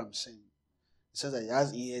 You get what I'm saying? It says that he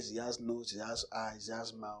has ears, he has nose, he has eyes, he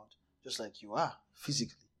has mouth, just like you are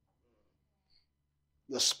physically.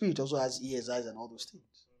 Your spirit also has ears, eyes, and all those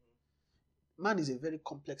things. Man is a very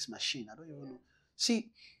complex machine. I don't even know. See,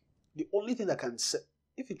 the only thing that can say,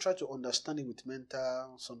 if you try to understand it with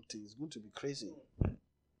mental something, it's going to be crazy.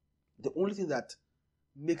 The only thing that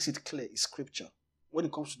makes it clear is scripture. When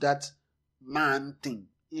it comes to that man thing.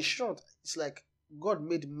 In short, it's like God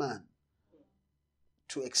made man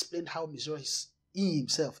to explain how mysterious he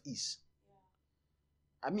himself is.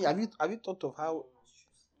 I mean, have you thought of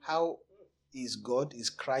how is God, is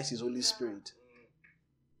Christ, is Holy Spirit?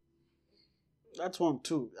 That's one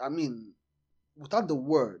too. I mean, without the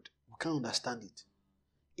word, we can't understand it.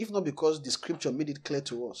 If not because the scripture made it clear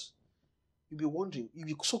to us, you'll be wondering, you'll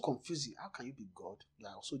be so confusing. How can you be God? You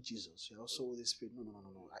are also Jesus. You are also Holy Spirit.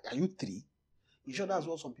 No. Are you three? You sure that's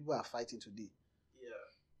what some people are fighting today? Yeah.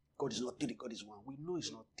 God is not three, God is one. We know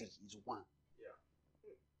it's not three, it's one. Yeah.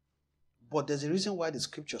 But there's a reason why the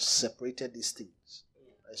scripture separated these things.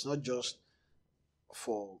 It's not just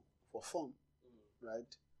for fun,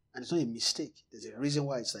 right? And it's not a mistake. There's a reason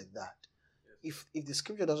why it's like that. If the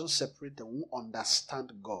scripture doesn't separate, then we won't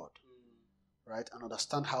understand God, right? And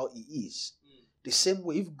understand how He is. The same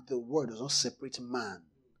way, if the word does not separate man,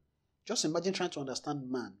 just imagine trying to understand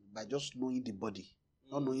man by just knowing the body,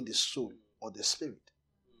 not knowing the soul or the spirit.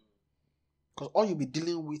 Because all you'll be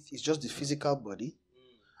dealing with is just the physical body,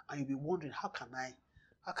 and you'll be wondering, how can I,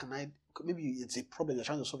 maybe it's a problem, you're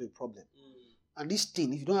trying to solve a problem. And this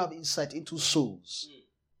thing, if you don't have insight into souls,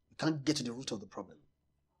 you can't get to the root of the problem.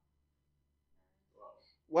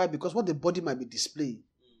 Why? Because what the body might be displaying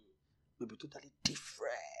may be totally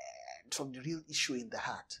different from the real issue in the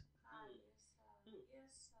heart.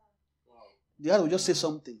 The heart will just say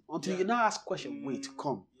something until you now ask question. Wait,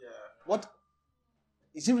 come. What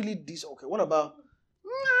is it really this? Okay, what about?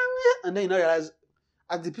 And then you now realize,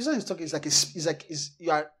 as the person is talking,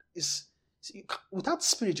 without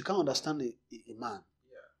spirit you can't understand a man.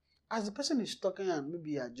 As the person is talking and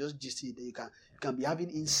maybe you are just gisting, you can be having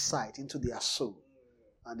insight into their soul,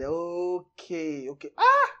 and they're okay.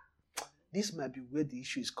 This might be where the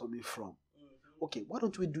issue is coming from. Okay, why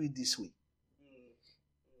don't we do it this way?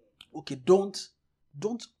 Okay, don't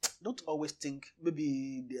always think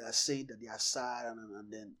maybe they are saying that they are sad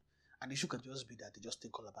and the issue can just be that they just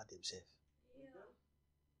think all about themselves.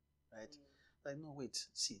 Right? Like, no, wait,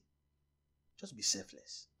 see. Just be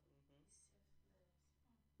selfless.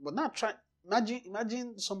 But now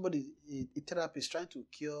imagine somebody, a therapist trying to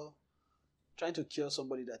cure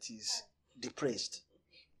somebody that is depressed.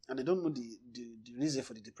 And they don't know the reason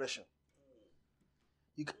for the depression.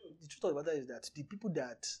 The truth of the matter is that the people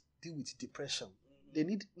that deal with depression, they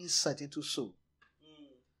need insight into soul.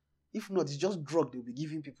 If not, it's just drug they'll be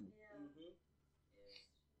giving people.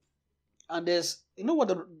 And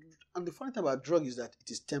and the funny thing about drug is that it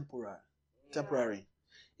is temporary.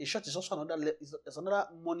 In short, it's also another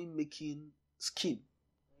money-making scheme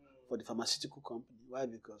for the pharmaceutical company. Why?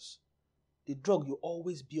 Because the drug, you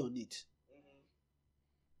always be on it.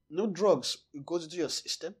 No drugs, it goes into your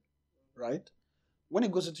system, right? When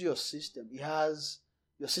it goes into your system,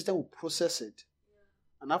 your system will process it.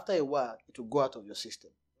 And after a while, it will go out of your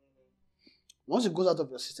system. Once it goes out of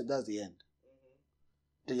your system, that's the end.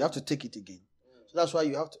 Then you have to take it again. So that's why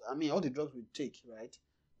you have to, all the drugs we take, right?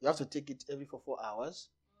 You have to take it every 4 hours,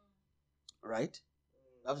 right?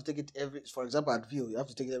 You have to take it for example, Advil, you have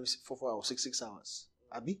to take it every 4 hours, 6 hours.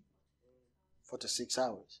 Abi? 4 to 6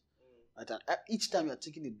 hours. Right? And each time you are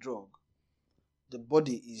taking the drug, the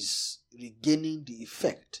body is regaining the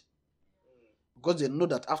effect. Because they know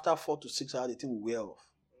that after 4 to 6 hours, the thing will wear off.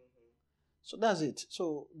 So that's it.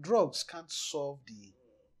 So drugs can't solve the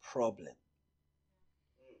problem.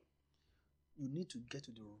 You need to get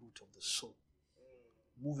to the root of the soul.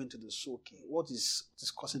 Move into the soul. Okay, what is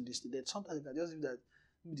causing this? Then sometimes you can just see that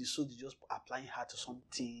maybe the soul is just applying hard to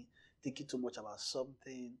something, thinking too much about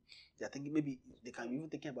something. They are thinking, maybe they can be even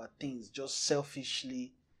thinking about things just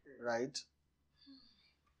selfishly, right?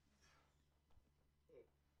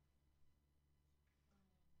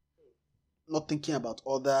 Not thinking about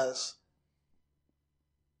others.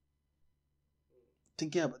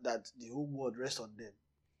 Thinking about that the whole world rests on them.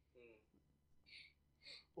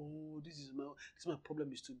 Oh, this my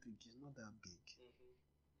problem is too big. It's not that big.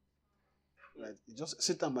 Right? It just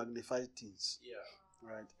sit and magnify things.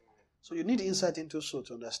 Right? So you need insight into soul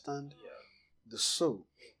to understand the soul,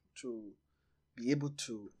 to be able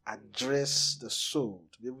to address the soul,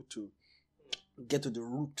 to be able to get to the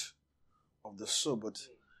root of the soul. But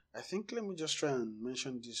I think let me just try and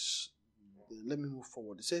mention this. Let me move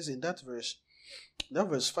forward. It says in that verse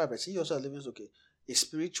 5, I see you also are living a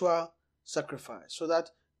spiritual sacrifice. So that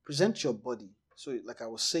present your body. So like I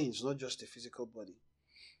was saying, it's not just a physical body.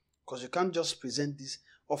 Because you can't just present this.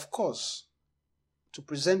 Of course, to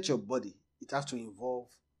present your body, it has to involve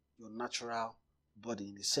your natural body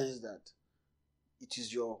in the sense that it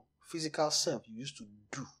is your physical self you used to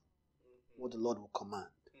do what the Lord will command.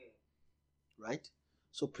 Right?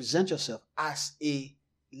 So present yourself as a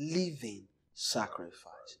living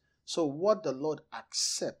sacrifice. So what the Lord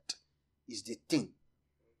accepts is the thing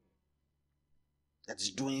that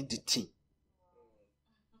is doing the thing.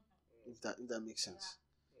 If that makes sense.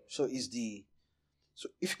 So if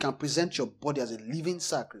you can present your body as a living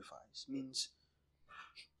sacrifice, means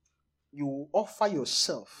you offer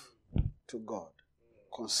yourself to God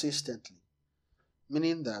consistently.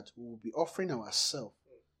 Meaning that we will be offering ourselves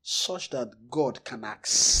such that God can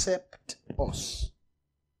accept us.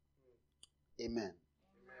 Amen.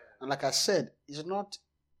 And like I said, it's not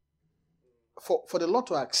for the Lord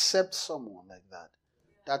to accept someone like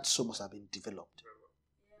that soul must have been developed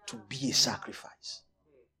to be a sacrifice.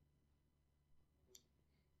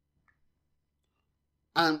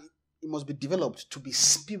 And it must be developed to be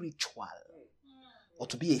spiritual, or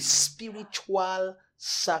to be a spiritual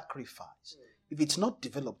sacrifice. If it's not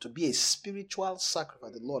developed to be a spiritual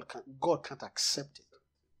sacrifice, God can't accept it.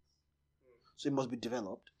 So it must be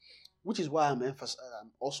developed, which is why I'm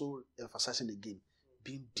also emphasizing again,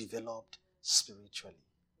 being developed spiritually.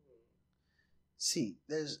 See,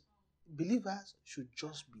 believers should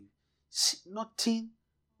just be, nothing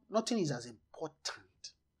is as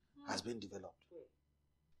important as being developed.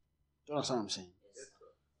 Do you understand what I'm saying?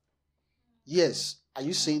 Yes. Are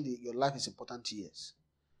you saying that your life is important? Yes.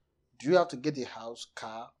 Do you have to get a house,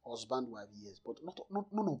 car, husband, wife? Yes. But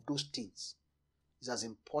none of those things is as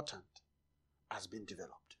important as being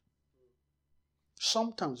developed.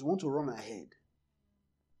 Sometimes we want to run ahead,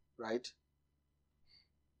 right?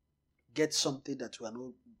 Get something that we are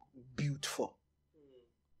not built for,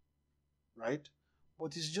 right?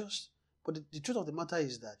 But the truth of the matter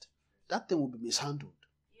is that thing will be mishandled.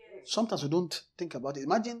 Sometimes we don't think about it.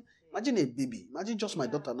 Imagine a baby. Imagine just my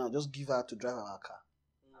daughter now. Just give her to drive our car.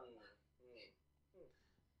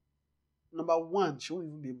 Number one, she won't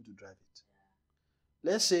even be able to drive it.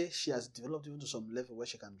 Let's say she has developed even to some level where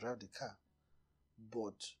she can drive the car.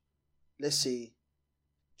 But let's say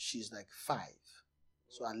she's like 5.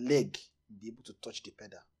 So her leg will be able to touch the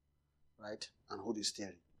pedal, right? And hold the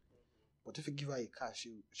steering. But if you give her a car,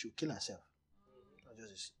 she'll kill herself.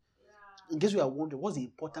 In case we are wondering, what's the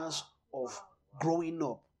importance of growing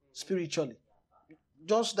up spiritually?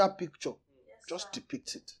 Just that picture just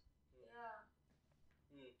depicts it.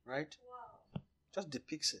 Right? Just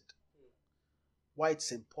depicts it. Why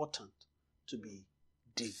it's important to be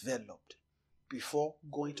developed before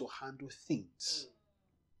going to handle things.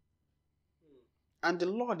 And the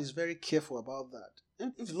Lord is very careful about that.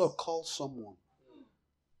 If the Lord calls someone,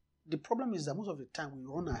 the problem is that most of the time we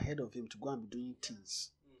run ahead of Him to go and be doing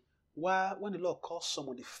things. While when the Lord calls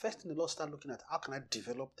someone, the first thing the Lord starts looking at, how can I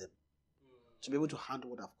develop them to be able to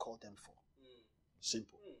handle what I've called them for?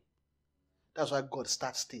 Simple. That's why God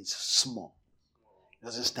starts things small. He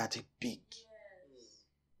doesn't start it big.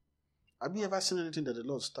 Have you ever seen anything that the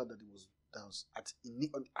Lord started that was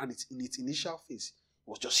in its initial phase, it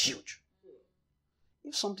was just huge?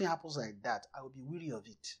 If something happens like that, I will be weary of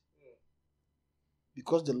it.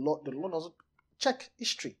 Because the Lord doesn't check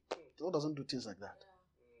history. The Lord doesn't do things like that.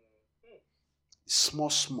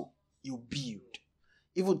 Small. You build.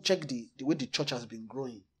 Even check the way the church has been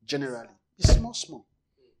growing generally. It's small.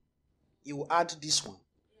 You will add this one.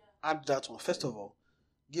 Add that one. First of all,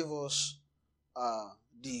 give us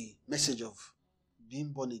the message of being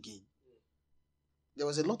born again. There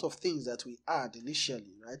was a lot of things that we had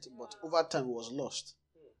initially, right? But over time it was lost.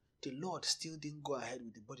 The Lord still didn't go ahead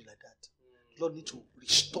with the body like that. The Lord needs to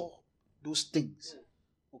restore those things.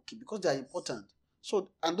 Okay, because they are important. So,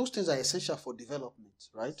 and those things are essential for development,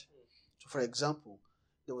 right? So, for example,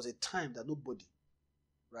 there was a time that nobody,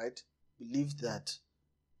 right, believed that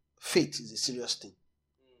faith is a serious thing.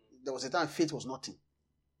 There was a time faith was nothing.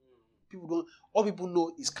 All people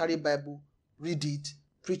know is carry Bible, read it,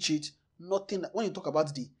 preach it, nothing. When you talk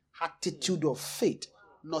about the attitude of faith,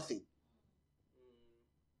 nothing.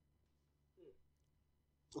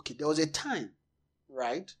 Okay, there was a time,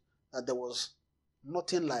 right, that there was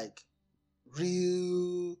nothing like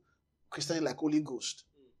real Christianity like Holy Ghost.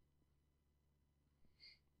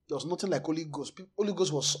 There was nothing like Holy Ghost. Holy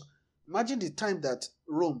Ghost was, imagine the time that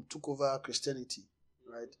Rome took over Christianity,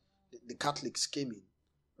 right? The Catholics came in,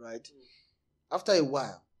 right? After a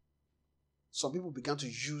while, some people began to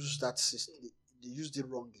use that system. They used it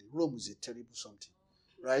wrongly. Rome is a terrible something,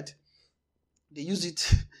 right? They used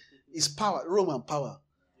it, it's power, Rome and power.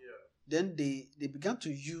 Then they began to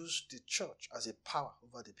use the church as a power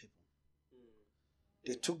over the people.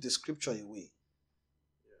 They took the scripture away.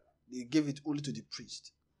 They gave it only to the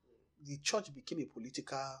priest. The church became a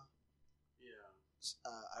political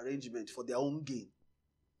arrangement for their own gain.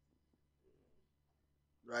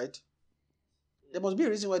 Right? There must be a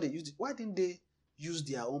reason why they used it. Why didn't they use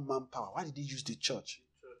their own manpower? Why did they use the church?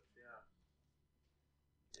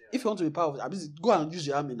 If you want to be powerful, go and use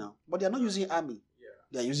the army now. But they are not using army.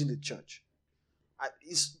 They are using the church.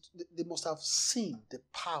 They must have seen the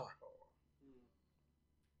power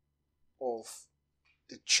of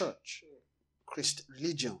the church,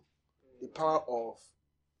 religion, the power of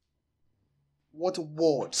what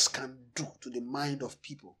words can do to the mind of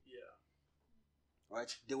people.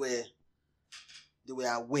 Right? They were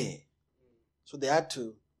aware. So they had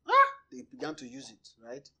to, they began to use it,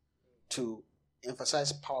 right? To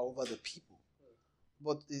emphasize power over the people.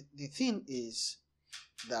 But the thing is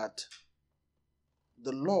that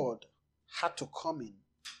the Lord had to come in.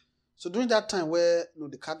 So during that time where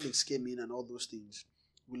the Catholics came in and all those things,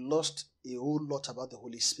 we lost a whole lot about the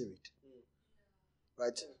Holy Spirit.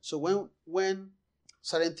 Right? So when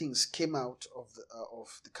certain things came out of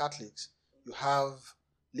the Catholics, you have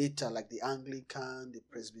later like the Anglican, the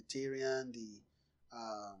Presbyterian, the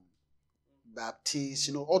Baptist,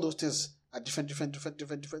 all those things are different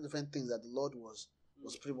things that the Lord was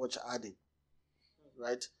pretty much adding.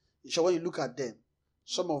 Right? So when you look at them,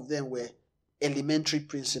 some of them were elementary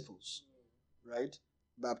principles. Right?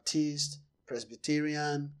 Baptist,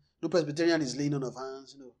 Presbyterian. No, Presbyterian is laying on of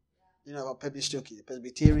hands, about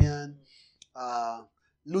Presbyterian,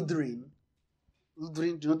 Lutheran.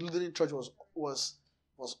 Lutheran church was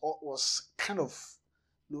kind of,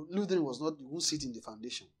 Lutheran was not, you won't see it in the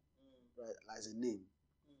foundation, right? As a name,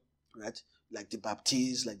 right? Like the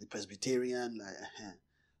Baptist, like the Presbyterian,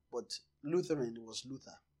 but Lutheran was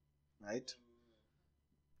Luther, right?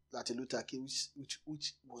 Martin Luther King, which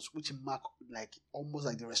marked like almost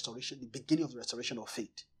like the restoration, the beginning of the restoration of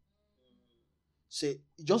faith. Say,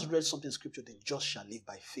 you just read something in scripture, the just shall live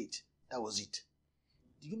by faith. That was it.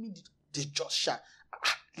 Do you mean the just shall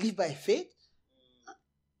live by faith?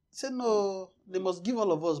 Say no, they must give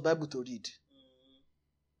all of us Bible to read.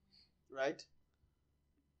 Right?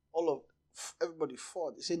 Everybody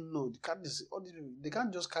fought. They say no, they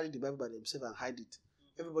can't just carry the Bible by themselves and hide it.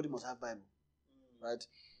 Everybody must have Bible. Right?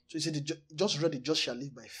 So he said, just read the just shall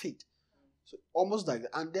live by faith. So almost like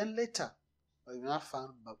that. And then later, we now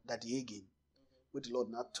found that again, where the Lord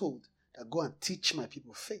now told that go and teach my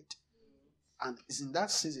people faith. And it's in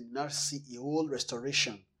that season you now see a whole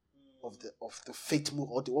restoration of the faith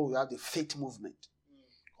movement, or what we have, the faith movement.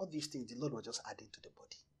 All these things the Lord was just adding to the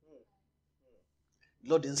body. The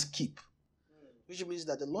Lord didn't skip. Which means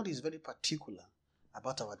that the Lord is very particular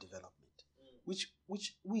about our development. Which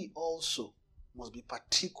we also must be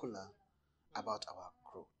particular about our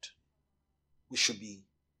growth. We should be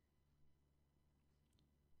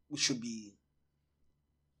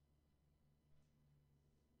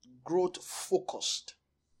growth focused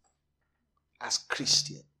as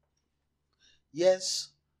Christian. Yes,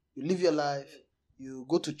 you live your life, you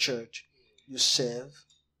go to church, you serve,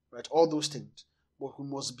 right? All those things. But we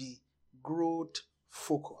must be growth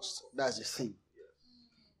focused. That's the thing.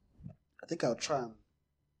 I think I'll try and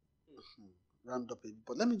round up a bit.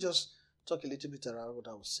 But let me just talk a little bit around what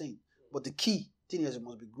I was saying. But the key thing is you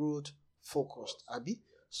must be growth focused. Abi?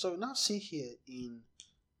 So you now see here in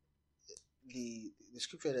the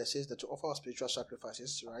scripture that says that to offer spiritual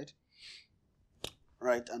sacrifices, right?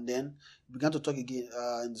 Right, and then we began to talk again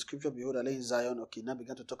in the scripture, behold, I lay in Zion. Okay, now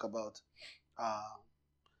began to talk about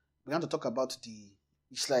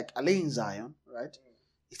it's like I lay in Zion, right?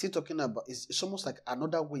 It's still talking about, it's almost like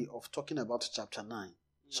another way of talking about chapter 9.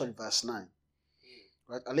 Sorry, verse 9.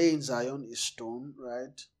 Right? I lay in Zion is stone,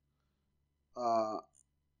 right?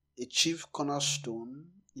 A chief cornerstone,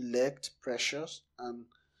 elect, precious, and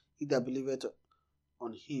he that believeth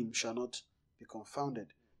on him shall not be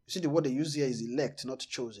confounded. You see, the word they use here is elect, not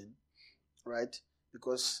chosen, right?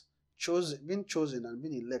 Because being chosen and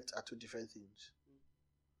being elect are two different things,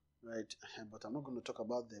 right? But I'm not going to talk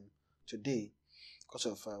about them today because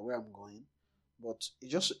of where I'm going. But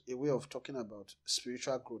it's just a way of talking about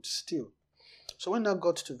spiritual growth still. So when I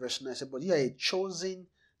got to verse 9, I said, but ye are a chosen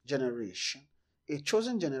generation. A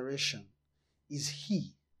chosen generation is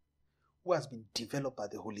he who has been developed by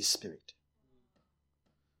the Holy Spirit.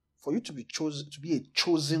 For you to be chosen, to be a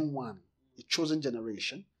chosen one, a chosen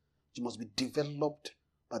generation, you must be developed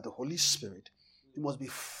by the Holy Spirit. You must be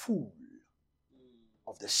full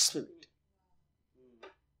of the Spirit.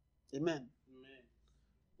 Amen.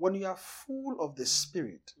 When you are full of the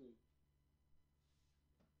Spirit,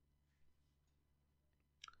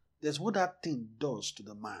 there's what that thing does to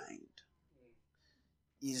the mind.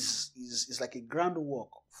 Is like a groundwork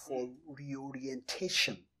for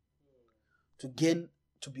reorientation to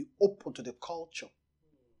be open to the culture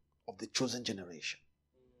of the chosen generation.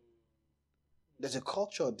 There's a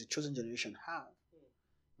culture the chosen generation have.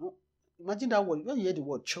 No? Imagine that word. When you hear the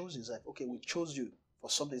word chosen, it's like, okay, we chose you for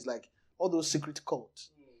something. It's like all those secret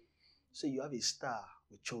cults. Say you have a star,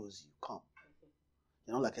 we chose you, come.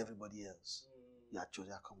 You're not like everybody else. You are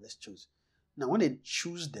chosen, come, let's choose. Now when they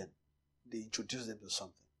choose them, they introduce them to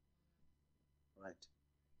something. Right?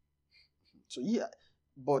 So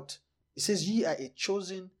but it says ye are a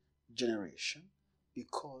chosen generation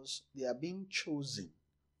because they are being chosen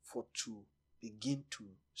to begin to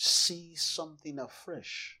see something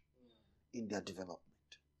afresh in their development.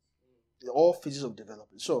 All phases of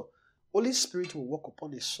development. So Holy Spirit will work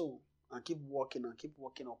upon a soul and keep working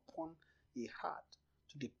upon a heart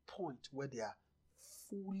to the point where they are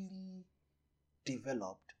fully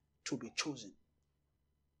developed to be chosen.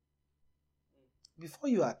 before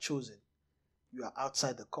you are chosen, you are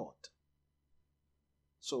outside the court.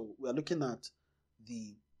 So we are looking at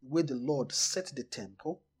the way the Lord set the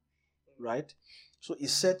temple, right? So he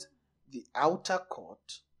set the outer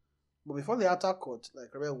court. But before the outer court,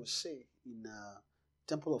 like Rebecca would say in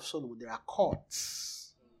Temple of Solomon, there are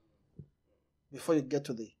courts. Before you get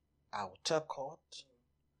to the outer court,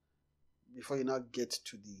 before you now get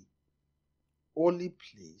to the holy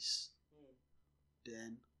place,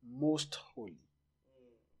 then most holy.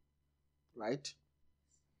 Right?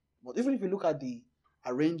 But even if you look at the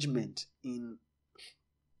arrangement in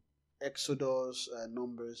Exodus,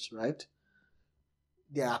 Numbers, right?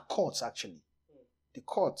 There are courts actually. The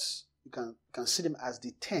courts, you can see them as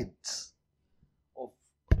the tents of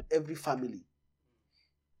every family.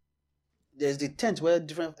 There's the tent where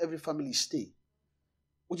every family stay,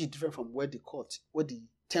 which is different from where the court, where the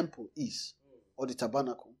temple is, or the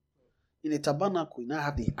tabernacle. In the tabernacle, you now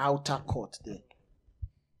have the outer court there,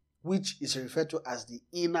 which is referred to as the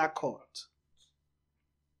inner court.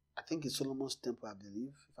 I think it's Solomon's temple, I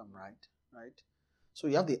believe, if I'm right. Right? So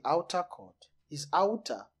you have the outer court. It's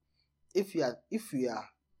outer if you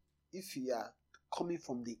are coming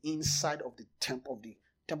from the inside of the temple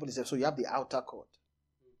itself. So you have the outer court.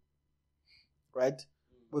 Right?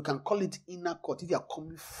 We can call it inner court if you are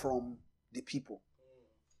coming from the people.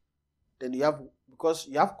 Then you have, because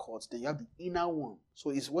you have courts, then you have the inner one.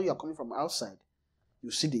 So it's when you are coming from outside,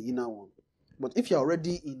 you see the inner one. But if you're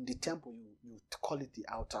already in the temple, you call it the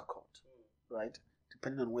outer court. Right?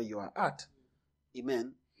 Depending on where you are at.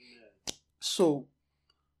 Amen. So,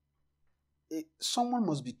 someone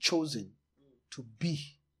must be chosen to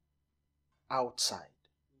be outside.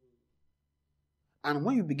 And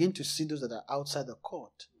when you begin to see those that are outside the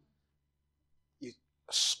court,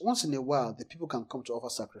 once in a while, the people can come to offer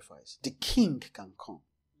sacrifice. The king can come.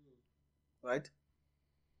 Right?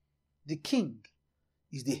 The king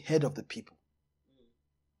is the head of the people.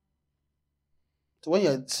 So when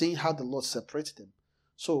you're seeing how the Lord separates them,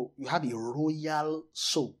 so you have a royal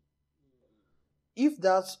soul. If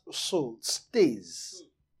that soul stays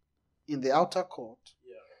in the outer court,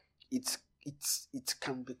 it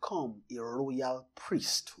can become a royal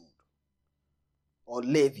priesthood or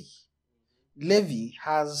levy. Levy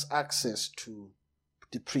has access to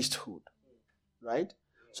the priesthood, right?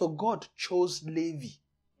 So God chose Levi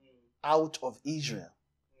out of Israel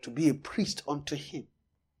to be a priest unto him.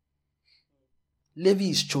 Levi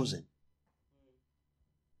is chosen.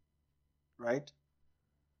 Right?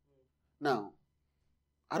 Now,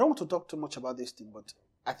 I don't want to talk too much about this thing, but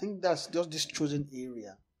I think that's just this chosen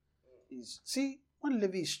area. See, when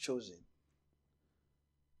Levi is chosen,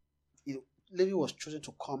 Levi was chosen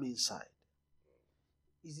to come inside.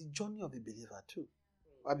 It's the journey of a believer too.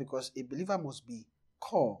 Why? Because a believer must be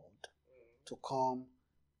called to come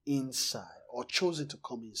inside or chosen to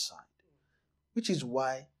come inside. Which is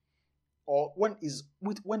why, or when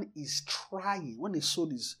the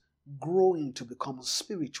soul is growing to become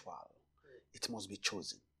spiritual, it must be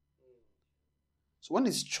chosen. So when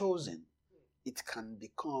it's chosen, it can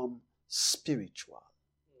become spiritual.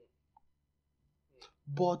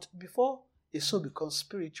 But before a soul becomes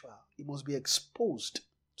spiritual, it must be exposed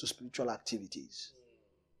to spiritual activities.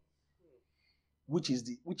 Which is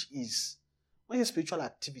when you say spiritual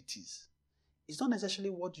activities, it's not necessarily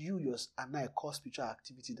what you and I call spiritual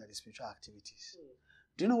activity that is spiritual activities.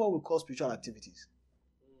 Do you know what we call spiritual activities?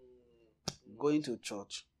 Going to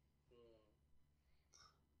church,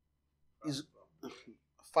 is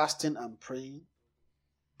fasting and praying,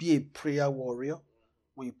 be a prayer warrior.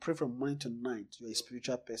 When you pray from morning to night, you're a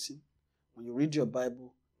spiritual person. When you read your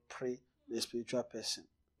Bible, pray, you're a spiritual person.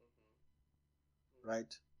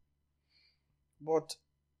 Right? But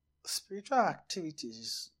spiritual activities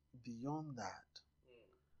is beyond that.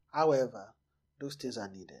 However, those things are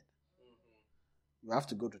needed. You have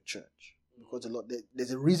to go to church because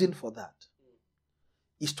there's a reason for that.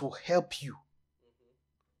 It's to help you.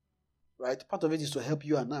 Right? Part of it is to help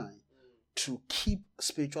you and I to keep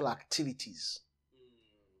spiritual activities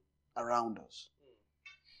around us.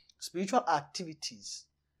 Spiritual activities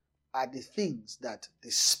are the things that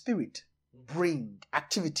the Spirit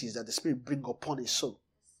activities that the Spirit bring upon a soul.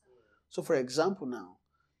 So for example now,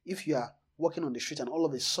 if you are walking on the street and all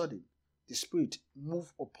of a sudden the Spirit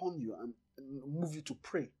move upon you and move you to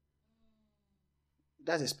pray,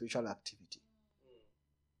 that's a spiritual activity.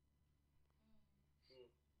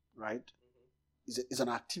 Right? It's an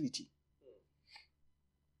activity.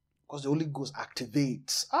 Because the Holy Ghost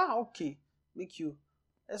activates. Okay.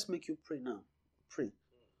 Let's make you pray now. Pray.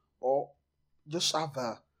 Or just have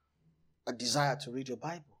a desire to read your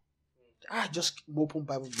Bible. Just open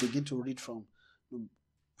Bible, begin to read from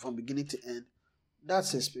beginning to end.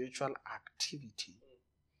 That's a spiritual activity.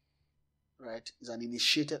 Right? It's an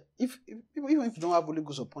initiated. Even if you don't have Holy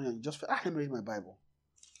Ghost upon you, you just feel, let me read my Bible.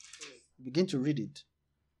 Begin to read it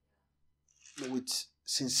with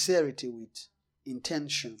sincerity, with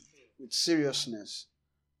intention, with seriousness.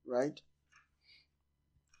 Right?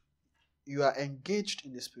 You are engaged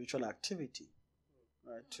in the spiritual activity.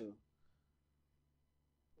 Right? Too.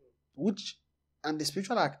 And the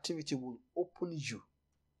spiritual activity will open you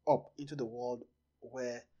up into the world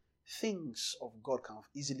where things of God can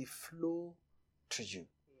easily flow to you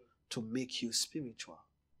to make you spiritual.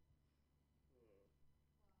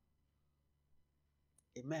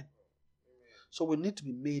 Amen. So we need to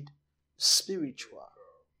be made spiritual.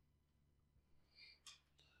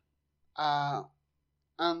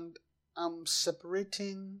 And I'm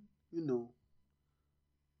separating,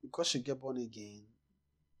 because you get born again,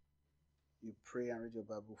 you pray and read your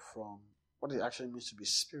Bible, from what it actually means to be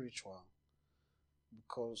spiritual.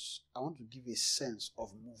 Because I want to give a sense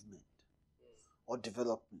of movement or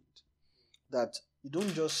development. That you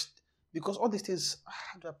don't just, because all these things,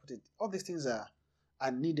 how do I put it? All these things are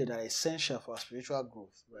needed, are essential for our spiritual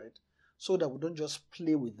growth, right? So that we don't just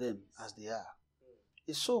play with them as they are.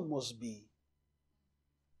 It so must be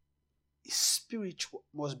spiritual,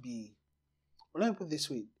 must be, well, let me put it this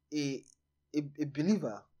way, a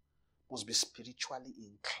believer must be spiritually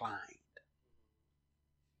inclined.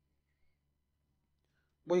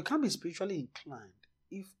 But you can't be spiritually inclined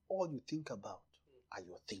if all you think about are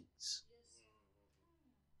your things.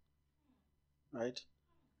 Right?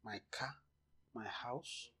 My car, my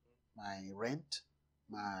house, my rent,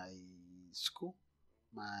 my school,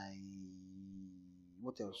 my,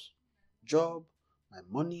 what else? Job, my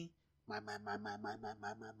money, my.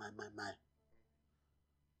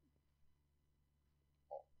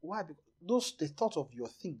 Why? Because the thought of your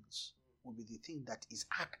things will be the thing that is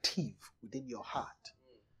active within your heart.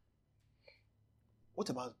 What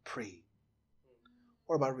about praying?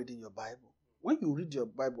 What about reading your Bible? When you read your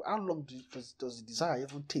Bible, how long does the desire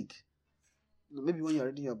even take? Maybe when you're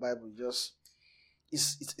reading your Bible,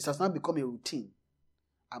 it has now become a routine.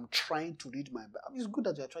 I'm trying to read my Bible. It's good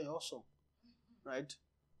that you're trying also, right?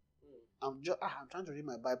 I'm trying to read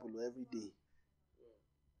my Bible every day.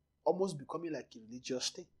 Almost becoming like a religious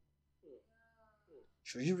thing.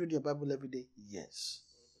 Should you read your Bible every day? Yes.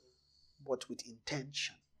 But with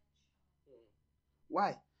intention.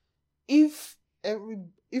 Why? If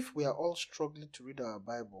we are all struggling to read our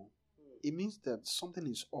Bible, it means that something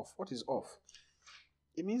is off. What is off?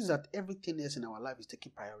 It means that everything else in our life is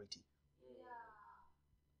taking priority.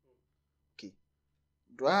 Okay.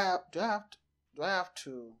 Do I have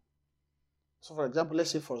to? So, for example,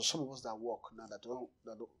 let's say for some of us that work now,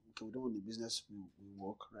 we don't own the business, we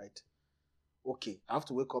work, right? Okay, I have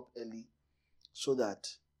to wake up early so that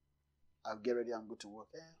I'll get ready and go to work.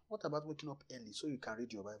 What about waking up early so you can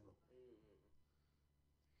read your Bible?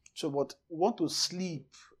 So, but want to sleep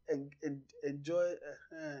and enjoy,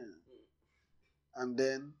 and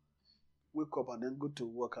then wake up and then go to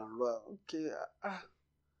work and run. Okay,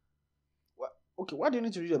 okay. Why do you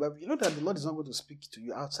need to read your Bible? You know that the Lord is not going to speak to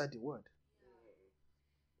you outside the Word.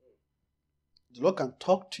 The Lord can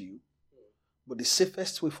talk to you, but the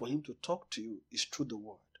safest way for Him to talk to you is through the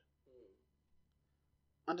Word.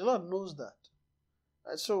 And the Lord knows that.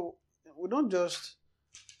 Right? So we don't just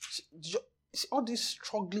see all this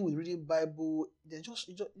struggling with reading Bible. This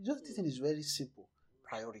thing is very simple.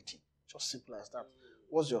 Priority, just simple as that.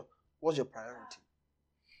 What's your priority?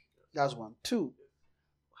 That's one. Two.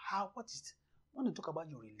 What is it? When you talk about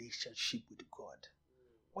your relationship with God,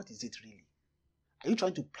 what is it really? Are you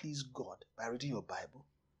trying to please God by reading your Bible?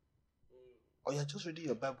 Or you're just reading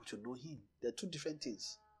your Bible to know Him? They're two different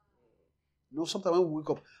things. Sometimes when we wake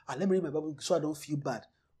up, let me read my Bible so I don't feel bad.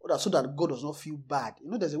 Or so that God does not feel bad.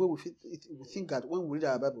 There's a way we think that when we read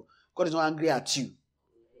our Bible, God is not angry at you.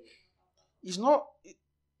 It's not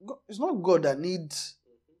God that needs...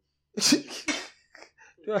 That's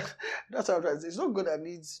how I'm trying to say. It's not God that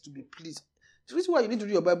needs to be pleased. The reason why you need to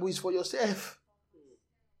read your Bible is for yourself.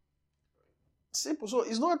 Simple. So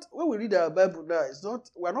it's not, when we read our Bible now,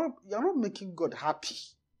 you're not making God happy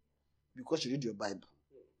because you read your Bible.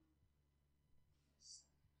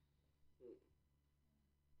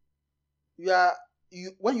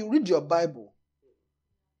 When you read your Bible,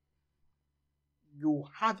 you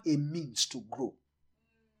have a means to grow.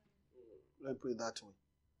 Let me put it that way.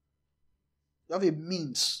 You have a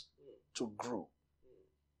means to grow.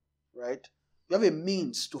 Right? You have a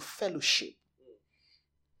means to fellowship.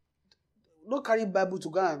 Don't carry Bible to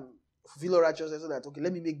go and fulfill all righteousness so that, okay,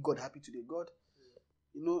 let me make God happy today. God,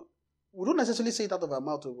 we don't necessarily say it out of our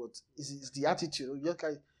mouth, but it's the attitude. You just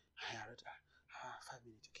carry,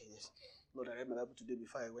 Lord, I read my Bible today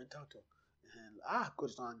before I went out. God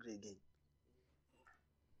is not angry again.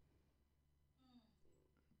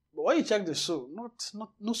 But when you check the soul,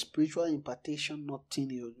 no spiritual impartation,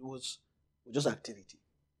 nothing. It was just activity.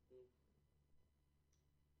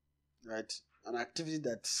 Right? An activity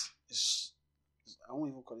that is I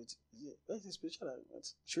won't even call it. What is it spiritual?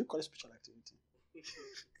 Should we call it spiritual activity?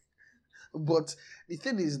 But the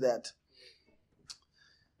thing is that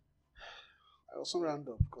I also round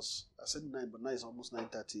up because I said 9, but now it's almost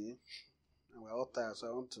 9:30, and we're all tired. So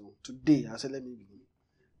I want to today. I said let me begin.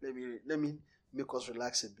 Let me make us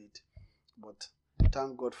relax a bit. But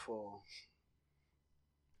thank God for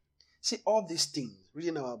all these things: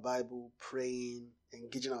 reading our Bible, praying,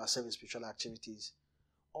 engaging ourselves in spiritual activities.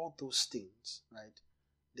 All those things, right?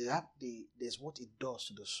 There's what it does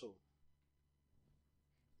to the soul.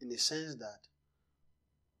 In the sense that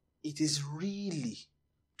it is really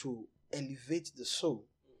to elevate the soul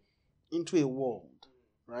into a world,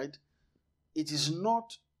 right? It is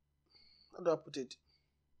not, how do I put it?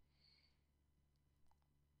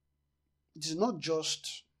 It is not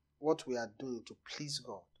just what we are doing to please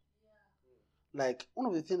God. Like, one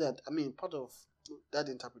of the things that, part of that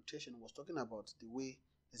interpretation was talking about the way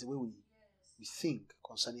we think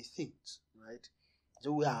concerning things, right?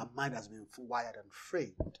 The way our mind has been wired and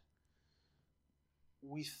framed.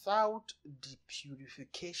 Without the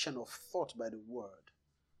purification of thought by the word,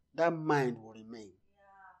 that mind will remain.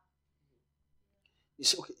 You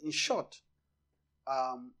see, okay, in short,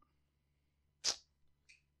 how do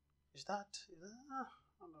I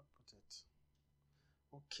put it?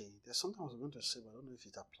 Okay, there's something I was going to say, but I don't know if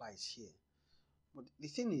it applies here. But the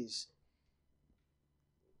thing is,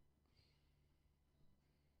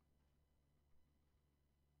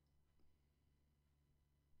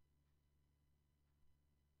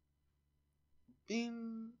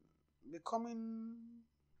 becoming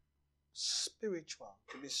spiritual,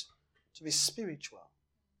 to be spiritual,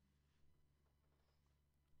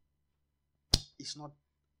 it's not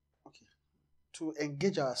okay. To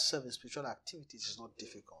engage ourselves in spiritual activities is not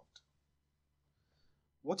difficult.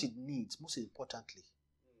 What it needs, most importantly,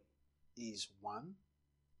 is 1,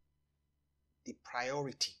 the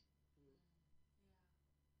priority,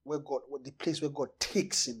 the place where God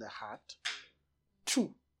takes in the heart.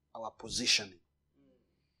 2, our positioning,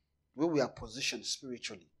 where we are positioned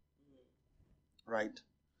spiritually, right?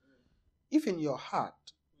 If in your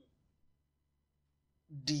heart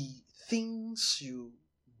the things you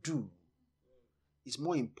do is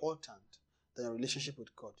more important than a relationship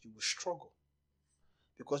with God, you will struggle,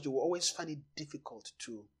 because you will always find it difficult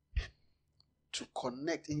to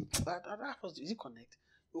connect. Is it connect?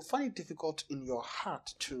 You'll find it difficult in your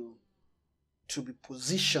heart to be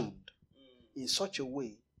positioned in such a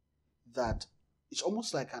way that it's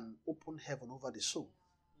almost like an open heaven over the soul.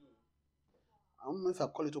 I don't know if I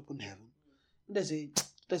call it open heaven. There's a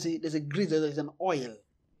grace, there's an oil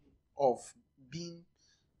of being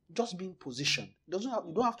positioned. You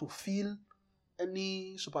don't have to feel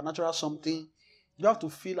any supernatural something. You don't have to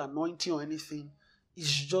feel anointing or anything. It's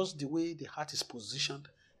just the way the heart is positioned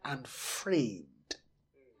and framed,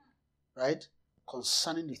 right,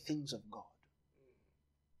 concerning the things of God.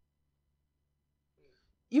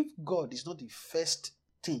 If God is not the first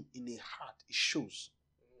thing in a heart, it shows.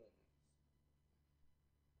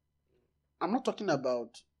 I'm not talking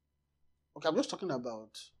about, I'm just talking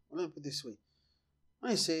about, let me put it this way.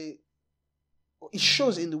 When I say, it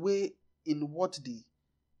shows in the way, in what the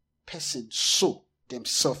person sow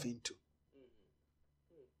themselves into.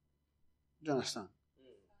 Do you understand?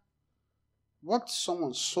 What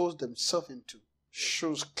someone sows themselves into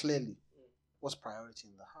shows clearly what's priority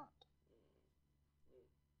in the heart.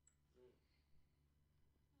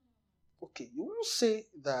 Okay, you will say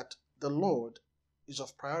that the Lord is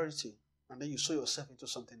of priority, and then you sow yourself into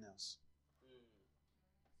something else.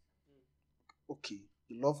 Okay,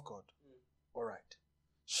 you love God. All right.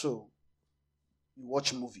 So, you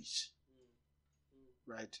watch movies.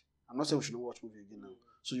 Right? I'm not saying we should not watch movies again now.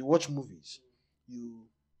 So you watch movies. You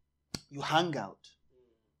hang out.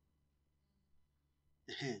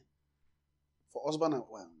 For husband and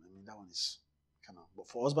wife, that one is kind of, but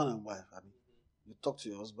for husband and wife, you talk to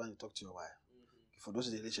your husband, you talk to your wife. For those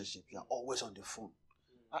in the relationship, you are always on the phone.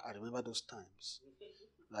 I remember those times.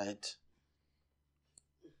 Right?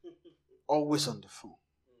 Always on the phone.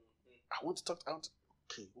 I want to talk out.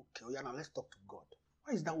 Okay, now let's talk to God.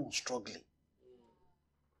 Why is that one struggling?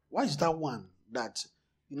 Why is that one that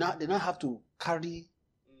they now have to carry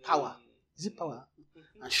power? Is it power?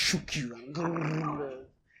 And shook you and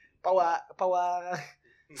power.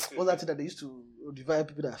 What's that thing that they used to divide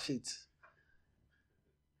people that faith?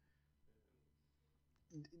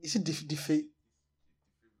 is it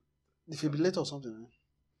defibrillator or something? Eh?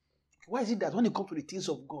 Why is it that when it comes to the things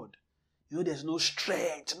of God, there's no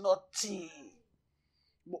strength, nothing?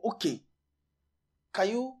 But okay, can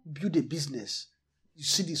you build a business? You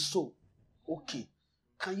see the soul. Okay.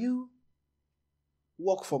 Can you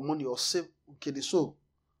work for money or save? Okay, the soul.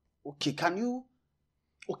 Okay, can you?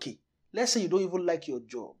 Okay, let's say you don't even like your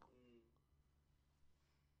job,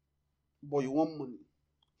 but you want money.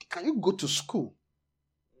 Can you go to school?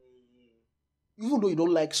 Even though you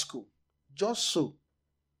don't like school, just so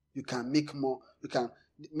you can make more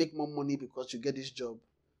money because you get this job.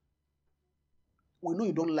 We know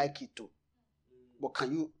you don't like it too, but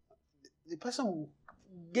can you? The person will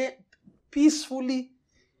get peacefully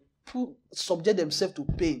subject themselves to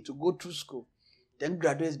pain to go through school, then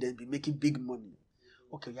graduate, then be making big money.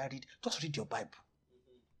 Okay, just read your Bible.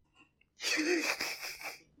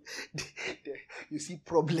 You see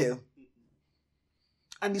problem.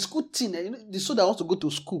 And the school thing, the soul that wants to go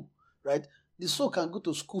to school, right? The soul can go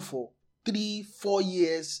to school for 3-4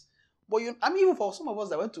 years. But even for some of us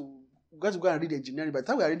that went to go and read engineering, by the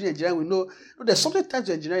time we are reading engineering, we know there's something tied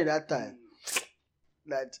to engineering at that time.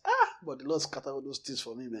 But the Lord scattered all those things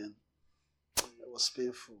for me, man. It was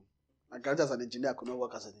painful. I graduated as an engineer, I could not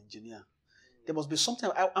work as an engineer. There must be something.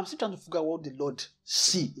 I'm still trying to figure out what the Lord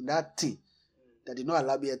see in that thing that did not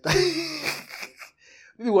allow me at time.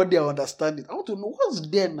 Maybe one day I'll understand it. I want to know what's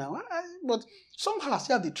there now. But somehow I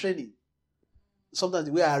still have the training. Sometimes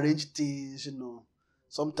the way I arrange things,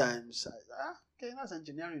 sometimes, okay, that's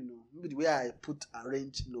engineering, Maybe the way I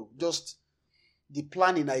arrange, just the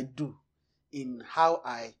planning I do in how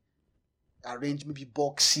I arrange maybe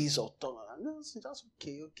boxes or that's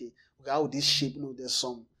okay. How this shape, there's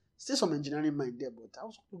still some engineering mind there, but I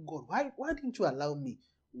was like, God, why didn't you allow me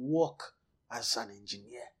work as an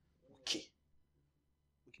engineer? Okay,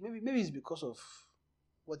 maybe it's because of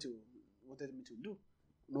what you wanted me to do.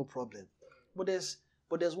 No problem. But there's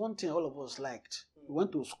one thing all of us liked. We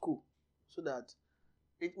went to school so that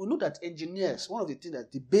we know that engineers, one of the things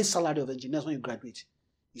that the base salary of engineers when you graduate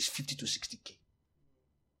is 50 to 60K.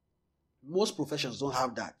 Most professions don't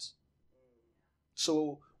have that.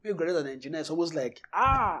 So when you graduate as an engineer, it's almost like,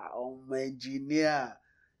 I'm an engineer.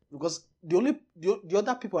 Because the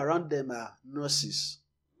other people around them are nurses.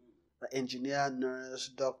 Engineer, nurse,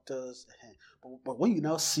 doctors. But when you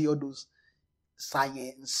now see all those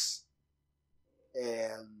science,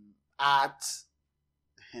 art,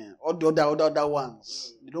 all the other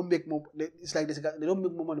ones, they don't make more. It's like they don't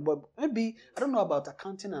make more money. But maybe I don't know about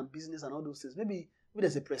accounting and business and all those things. Maybe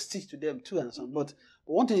there's a prestige to them too and so on. But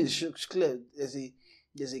one thing is clear: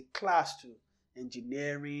 there's a class to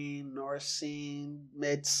engineering, nursing,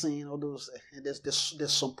 medicine, all those.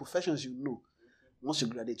 There's some professions once you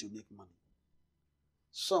graduate, you make money.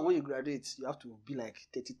 So when you graduate, you have to be like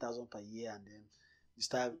 30,000 per year, and then you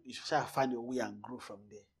start to find your way and grow from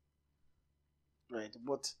there. Right?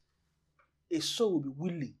 But a soul will be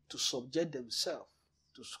willing to subject themselves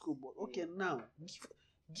to school. But okay, now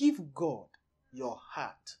give God your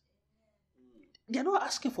heart. They're not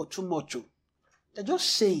asking for too much. They're just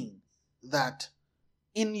saying that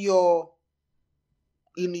in your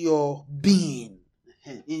being,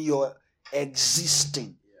 in your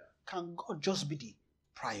existing, can God just be the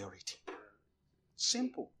priority?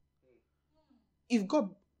 Simple. If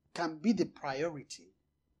God can be the priority,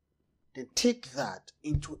 then take that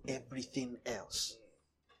into everything else.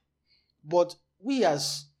 But we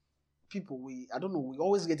as people, we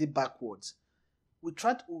always get it backwards. We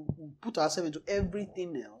try to put ourselves into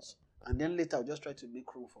everything else, and then later we just try to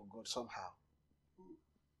make room for God somehow.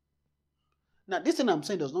 Now, this thing I'm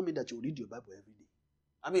saying does not mean that you read your Bible every day.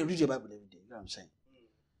 I mean, read your Bible every day. You know what I'm saying?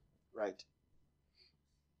 Right?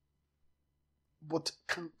 But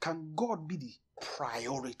can God be the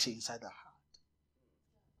priority inside the heart?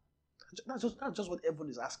 That's just what everyone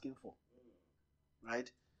is asking for.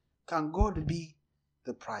 Right? Can God be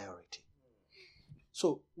the priority?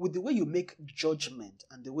 So, with the way you make judgment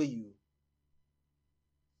and the way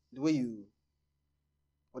the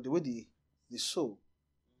soul,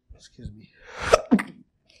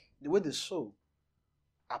 the way the soul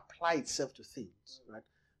apply itself to things, right?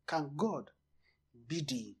 Can God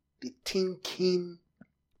be the thinking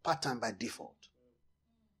pattern by default?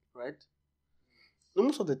 Right? Now,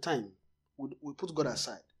 most of the time, we put God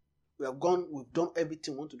aside. We've done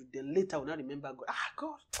everything we want to do. Then later we now remember God.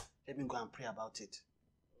 God, let me go and pray about it.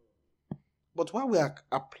 But while we are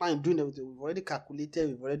doing everything, we've already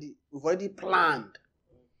calculated, we've already planned.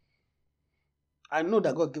 I know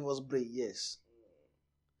that God gave us brain, yes.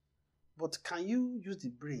 But can you use the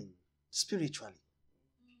brain spiritually?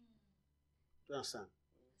 Do you understand?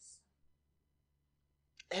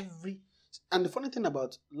 And the funny thing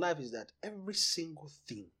about life is that every single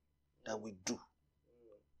thing that we do,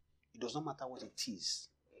 it does not matter what it is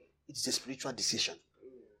a spiritual decision.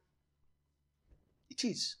 It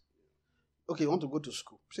is. Okay, you want to go to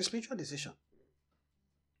school. It's a spiritual decision.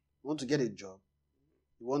 You want to get a job.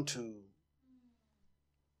 You want to...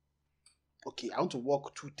 Okay, I want to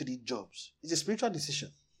work 2-3 jobs. It's a spiritual decision.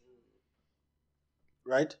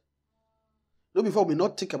 Right? No, before we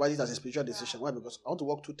not think about it as a spiritual decision. Why? Because I want to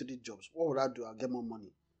work 2-3 jobs. What would I do? I'll get more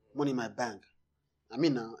money. Money in my bank. I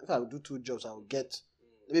mean, now, if I do 2 jobs, I'll get...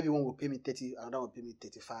 Maybe one will pay me 30, another will pay me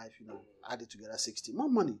 35, add it together 60. More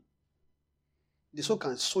money. The soul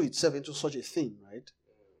can sow itself into such a thing, right?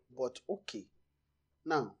 But okay.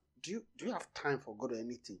 Now, do you have time for God or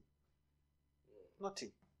anything?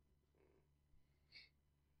 Nothing.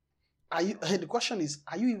 The question is,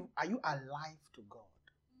 are you alive to God?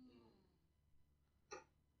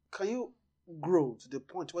 Can you grow to the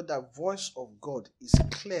point where that voice of God is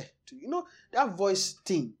clear to you? That voice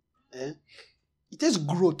thing, it takes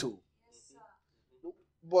growth.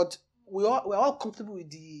 But we're all comfortable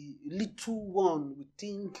with the little one, we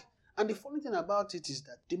think. And the funny thing about it is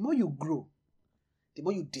that the more you grow, the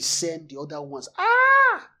more you discern the other ones.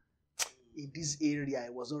 In this area,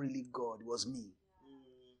 it was not really God, it was me.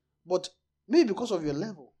 But maybe because of your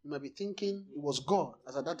level, you might be thinking it was God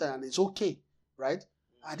as at that time, and it's okay, right?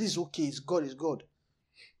 This is okay, it's God, it's God.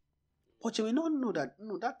 But you will not know that,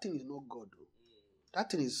 no, that thing is not God.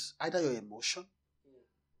 That thing is either your emotion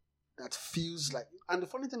that feels like... And the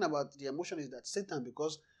funny thing about the emotion is that Satan,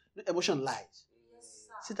 because emotion lies,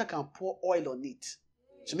 Satan can pour oil on it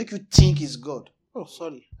to make you think it's God. Oh,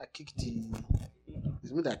 sorry, I kicked the...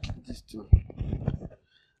 It's me that kicked this too.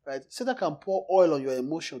 Right? Satan can pour oil on your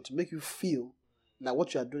emotion to make you feel that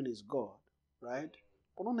what you are doing is God, right?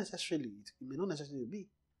 But not necessarily. It may not necessarily be.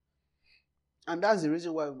 And that's the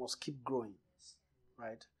reason why we must keep growing,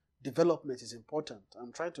 right? Development is important.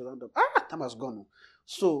 I'm trying to round up. Time has gone.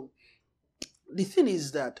 So, the thing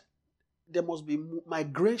is that there must be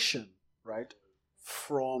migration, right?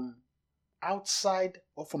 From outside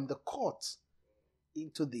or from the court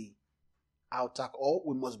into the outer, or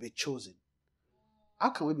we must be chosen. How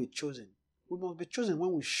can we be chosen? We must be chosen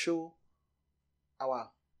when we show our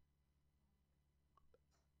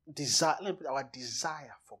desire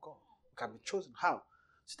for God. We can be chosen. How?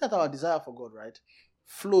 See that our desire for God, right,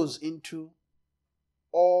 flows into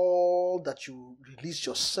all that you release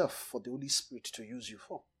yourself for the Holy Spirit to use you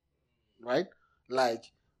for. Right?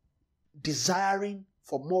 Like desiring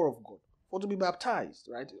for more of God, for to be baptized,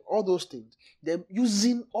 right? All those things. Then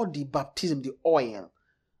using all the baptism, the oil,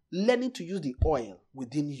 learning to use the oil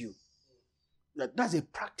within you. That's a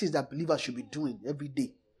practice that believers should be doing every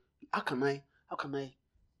day. How can I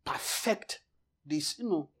perfect this?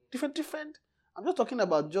 Different. I'm just talking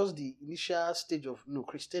about just the initial stage of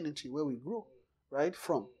Christianity where we grow, right?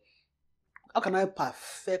 From how can I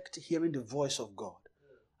perfect hearing the voice of God?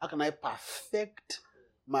 How can I perfect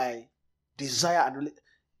my desire and this?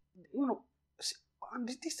 I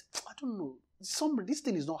don't know. This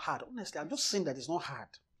thing is not hard. Honestly, I'm just saying that it's not hard.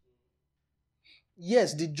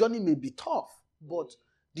 Yes, the journey may be tough, but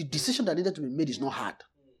the decision that needed to be made is not hard.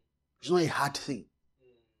 It's not a hard thing.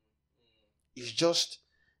 It's just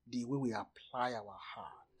the way we apply our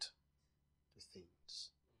heart to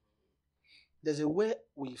things. There's a way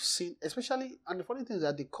we've seen, especially, and the funny thing is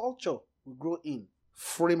that the culture we grow in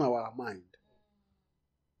frame our mind.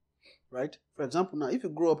 Right? For example, now, if you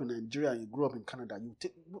grow up in Nigeria and you grow up in Canada,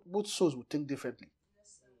 both souls will think differently.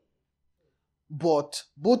 But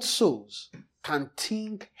both souls can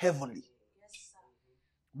think heavenly.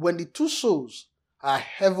 When the two souls are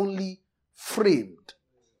heavenly framed,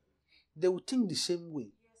 they will think the same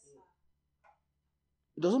way.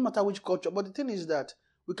 It doesn't matter which culture, but the thing is that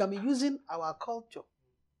we can be using our culture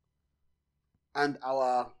and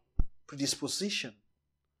our predisposition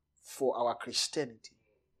for our Christianity.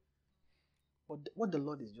 But what the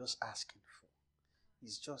Lord is just asking for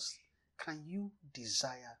is just, can you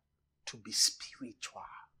desire to be spiritual?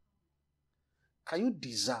 Can you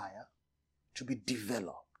desire to be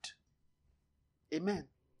developed? Amen.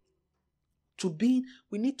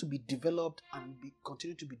 We need to be developed and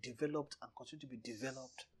continue to be developed and continue to be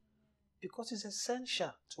developed because it's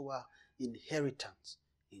essential to our inheritance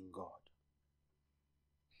in God.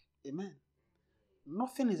 Amen.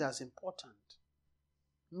 Nothing is as important.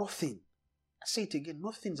 Nothing. I say it again,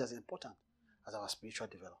 nothing is as important as our spiritual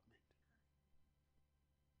development.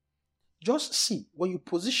 Just see, when you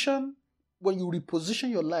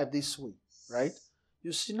reposition your life this way, right?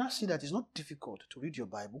 You now see that it's not difficult to read your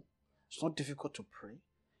Bible. It's not difficult to pray.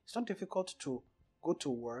 It's not difficult to go to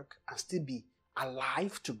work and still be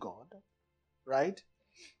alive to God, right?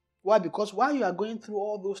 Why? Because while you are going through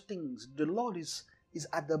all those things, the Lord is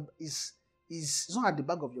not at the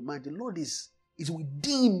back of your mind. The Lord is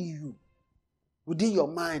within you, within your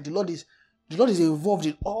mind. The Lord is involved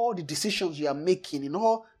in all the decisions you are making, in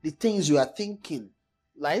all the things you are thinking,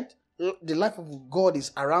 right? The life of God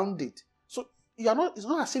is around it. So it's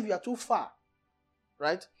not as if you are too far,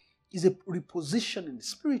 right? It's a repositioning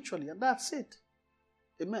spiritually, and that's it.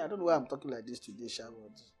 Amen. I don't know why I'm talking like this today,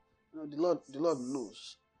 Shabbat. The Lord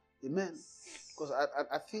knows. Amen. Because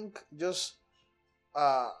I think just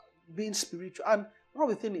being spiritual, and one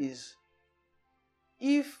of the things is,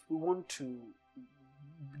 if we want to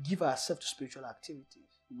give ourselves to spiritual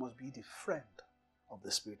activities, we must be the friend of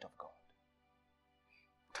the Spirit of God.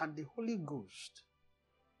 Can the Holy Ghost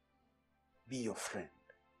be your friend?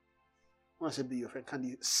 When I say be your friend, can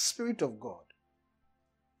the Spirit of God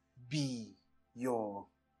be your,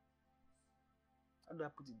 how do I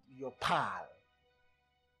put it, your pal?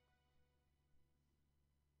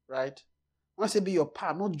 Right? When I say be your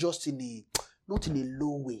pal, not in a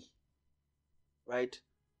low way. Right?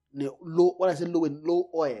 When I say low, in low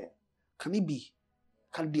oil,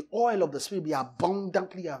 can the oil of the Spirit be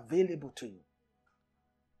abundantly available to you?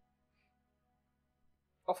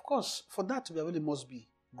 Of course, for that to be available, must be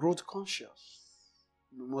growth conscious.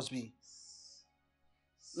 It must be.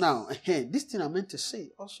 Now, this thing I meant to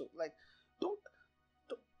say also, like,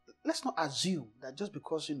 let's not assume that just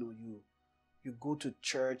because you go to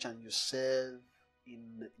church and you serve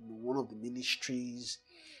in one of the ministries,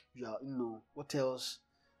 you are, what else?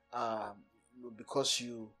 Because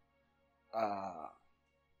you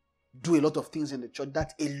do a lot of things in the church,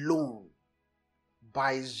 that alone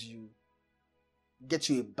gets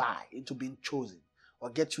you a buy into being chosen,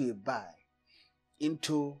 or gets you a buy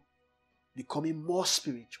into becoming more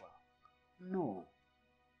spiritual. No.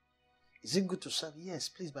 Is it good to serve? Yes,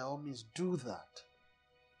 please, by all means, do that.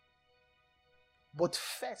 But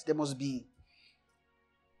first, there must be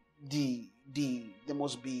the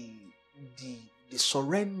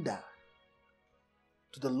surrender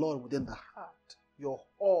to the Lord within the heart. Your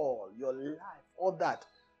all, your life, all that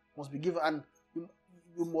must be given, and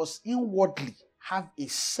you must inwardly have a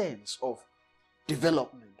sense of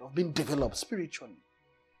development, of being developed spiritually,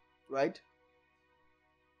 right?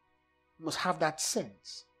 You must have that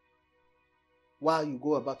sense while you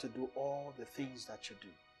go about to do all the things that you do,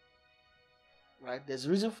 right? There's a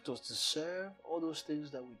reason for us to serve, all those things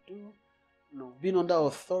that we do, being under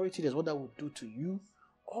authority, there's what that will do to you.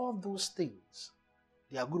 All those things,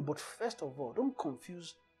 they are good, but first of all, don't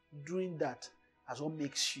confuse doing that as what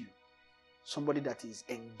makes you somebody that is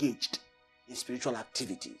engaged in spiritual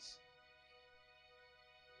activities.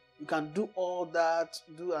 You can do all that,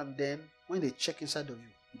 and then when they check inside of you,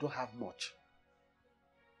 you don't have much.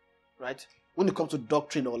 Right? When it comes to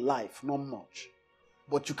doctrine or life, not much.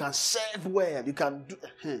 But you can serve well, you can do.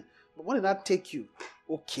 But when did that take you?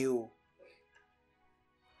 Okay,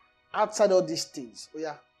 outside all these things,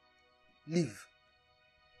 live.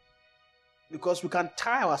 Because we can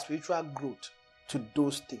tie our spiritual growth to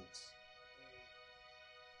those things.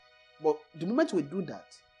 But the moment we do that,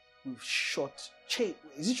 we've short-changed.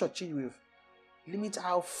 We've limited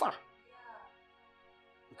how far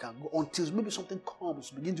we can go until maybe something comes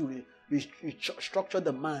to begin to restructure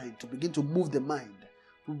the mind, to begin to move the mind,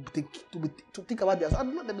 to think about this.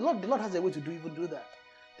 And the Lord has a way to do that.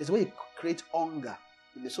 There's a way to create hunger.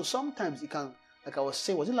 So sometimes it can, like I was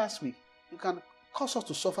saying, was it last week? It can cause us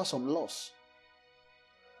to suffer some loss,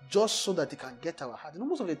 just so that it can get our heart.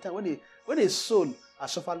 Most of the time, when a soul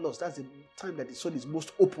has suffered loss, that's the time that the soul is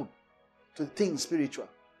most open to things spiritual.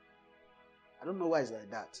 I don't know why it's like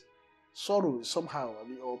that. Sorrow somehow,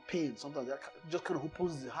 or pain, sometimes that just kind of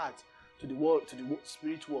opens the heart to the world, to the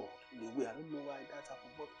spirit world in a way. I don't know why that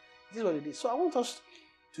happened, but this is what it is. So I want us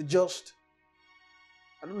to just,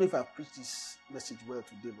 I don't know if I've preached this message well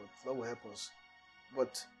today, but that will help us.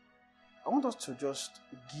 But I want us to just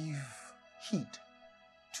give heed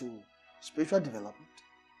to spiritual development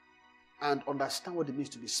and understand what it means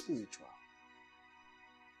to be spiritual.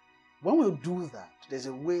 When we do that, there's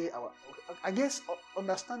a way,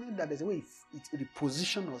 understanding that there's a way it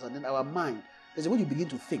repositions us, and then our mind, there's a way you begin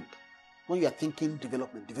to think. When you are thinking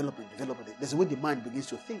development, there's a way the mind begins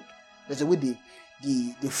to think. There's a way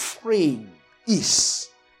the frame is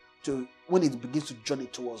to when it begins to journey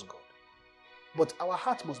towards God. But our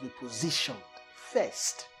heart must be positioned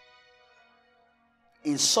first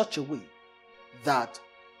in such a way that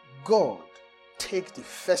God takes the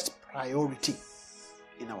first priority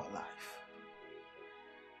in our life.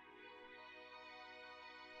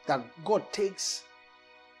 That God takes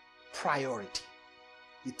priority.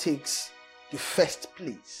 He takes the first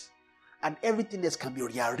place. And everything else can be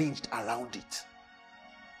rearranged around it.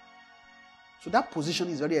 So that position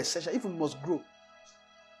is very essential if we must grow.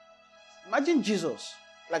 Imagine Jesus,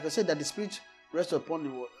 like I said, that the Spirit rested upon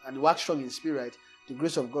him and he waxed strong in spirit, right? The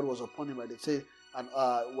grace of God was upon him, right? They say, and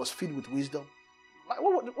was filled with wisdom.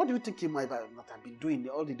 What do you think he might have been doing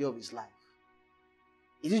all the day of his life?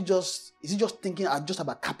 Is he just thinking just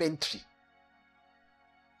about carpentry?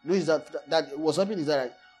 You know, is that what's happening is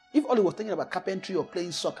that if all he was thinking about carpentry or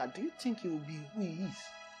playing soccer, do you think he will be who he is?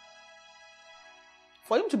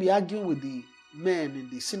 For him to be arguing with the men in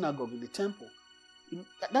the synagogue, in the temple,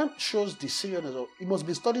 that shows the seriousness of, he must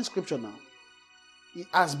be studying scripture now. He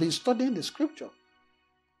has been studying the scripture.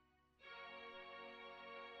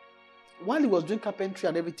 While he was doing carpentry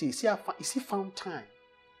and everything, he found time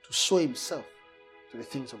to sow himself to the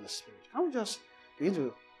things of the Spirit. Can we just begin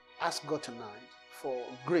to ask God tonight for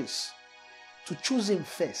grace to choose him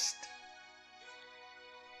first?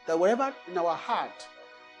 That wherever in our heart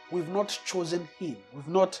we've not chosen him,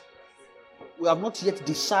 we have not yet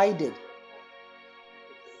decided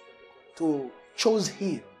to choose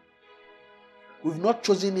him. We've not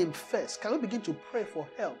chosen him first. Can we begin to pray for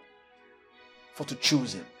help to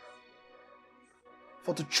choose him?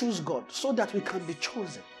 For to choose God so that we can be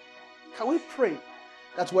chosen. Can we pray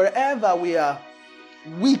that wherever we are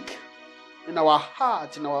weak in our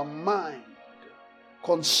heart, in our mind,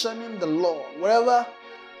 concerning the Lord, wherever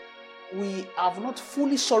we have not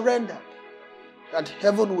fully surrendered, that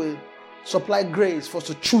heaven will supply grace for us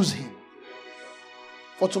to choose him,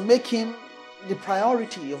 for to make him the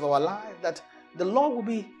priority of our life, that the Lord will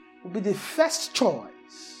be the first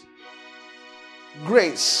choice.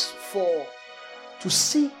 Grace to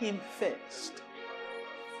see him first.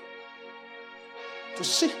 To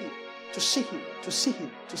see him, to see him, to see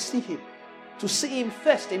him, to see him. To see him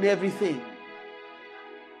first in everything.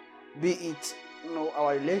 Be it,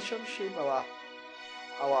 our relationship, our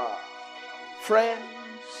friends,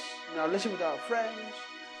 our relationship with our friends,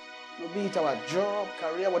 be it our job,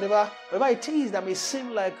 career, whatever it is that may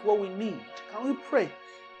seem like what we need. Can we pray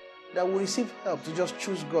that we receive help to just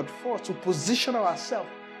choose God first, to position ourselves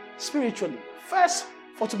spiritually first,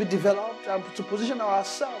 for to be developed, and to position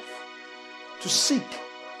ourselves to seek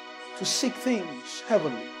things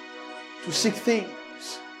heavenly, to seek things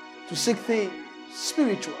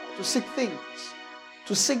spiritual, to seek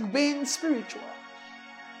being spiritual,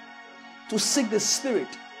 to seek the Spirit,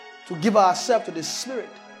 to give ourselves to the Spirit,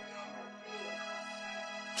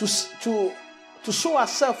 to show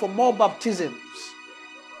ourselves for more baptisms.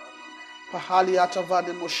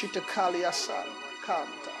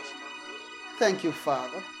 Thank you,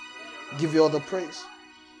 Father. Give you all the praise.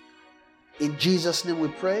 In Jesus' name we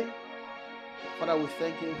pray. Father, we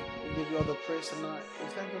thank you. We give you all the praise tonight. We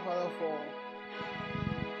thank you, Father, for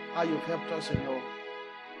how you've helped us in your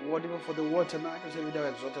word, even for the word tonight. We say we do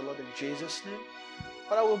exalt the Lord in Jesus' name.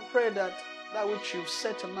 Father, we pray that which you've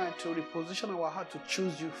said tonight to reposition our heart to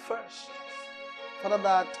choose you first. Father,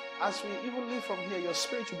 that as we even leave from here, your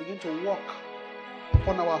Spirit will begin to walk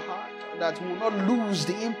upon our heart, that we will not lose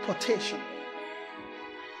the impartation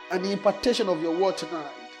and the impartation of your word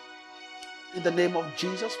tonight. In the name of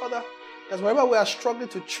Jesus, Father, that wherever we are struggling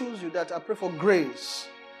to choose you, that I pray for grace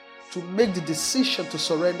to make the decision to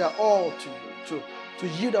surrender all to you, to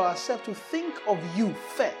yield ourselves, to think of you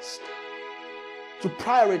first, to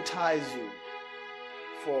prioritize you,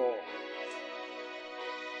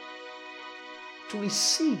 to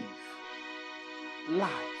receive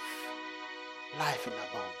life in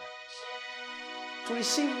abundance, to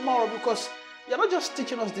receive more, because you're not just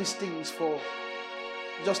teaching us these things for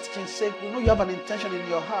just teaching sake. We know you have an intention in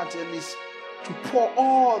your heart, and it's to pour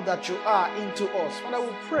all that you are into us. Father,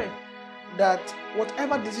 we pray that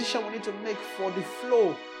whatever decision we need to make for the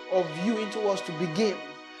flow of you into us to begin,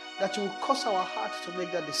 that you will cause our heart to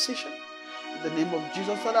make that decision. In the name of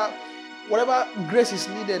Jesus, Father, whatever grace is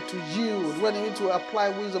needed to yield, when we need to apply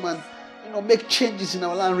wisdom and make changes in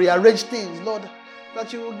our life, rearrange things, Lord,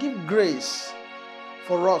 that you will give grace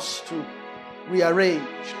for us to rearrange,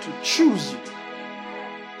 to choose you.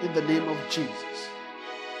 In the name of Jesus.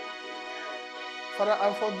 Father,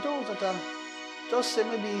 and for those that are just say,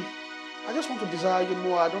 maybe I just want to desire you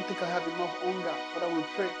more, I don't think I have enough hunger, Father, we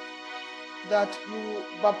pray that you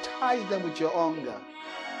baptize them with your hunger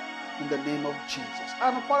in the name of Jesus.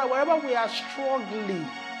 And Father, wherever we are struggling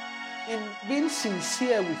in being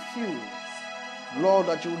sincere with you, Lord,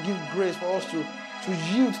 that you will give grace for us to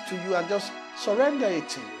yield to you and just surrender it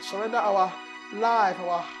to you, surrender our life,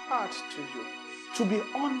 our heart to you, to be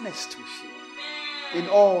honest with you in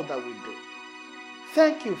all that we do.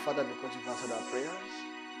 Thank you, Father, because you've answered our prayers.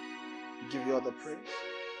 We give you all the praise.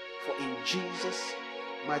 For in Jesus'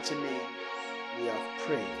 mighty name we have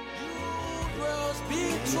prayed. Dwells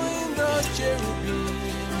between the cherubim,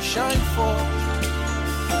 shine forth.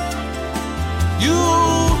 You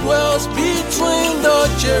dwells between the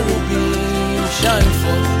cherubim, shine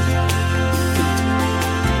forth.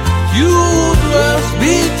 You dwells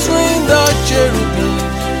between the cherubim,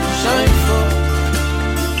 shine forth.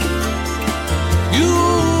 You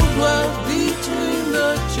dwells between the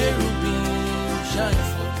cherubim, shine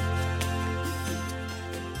forth.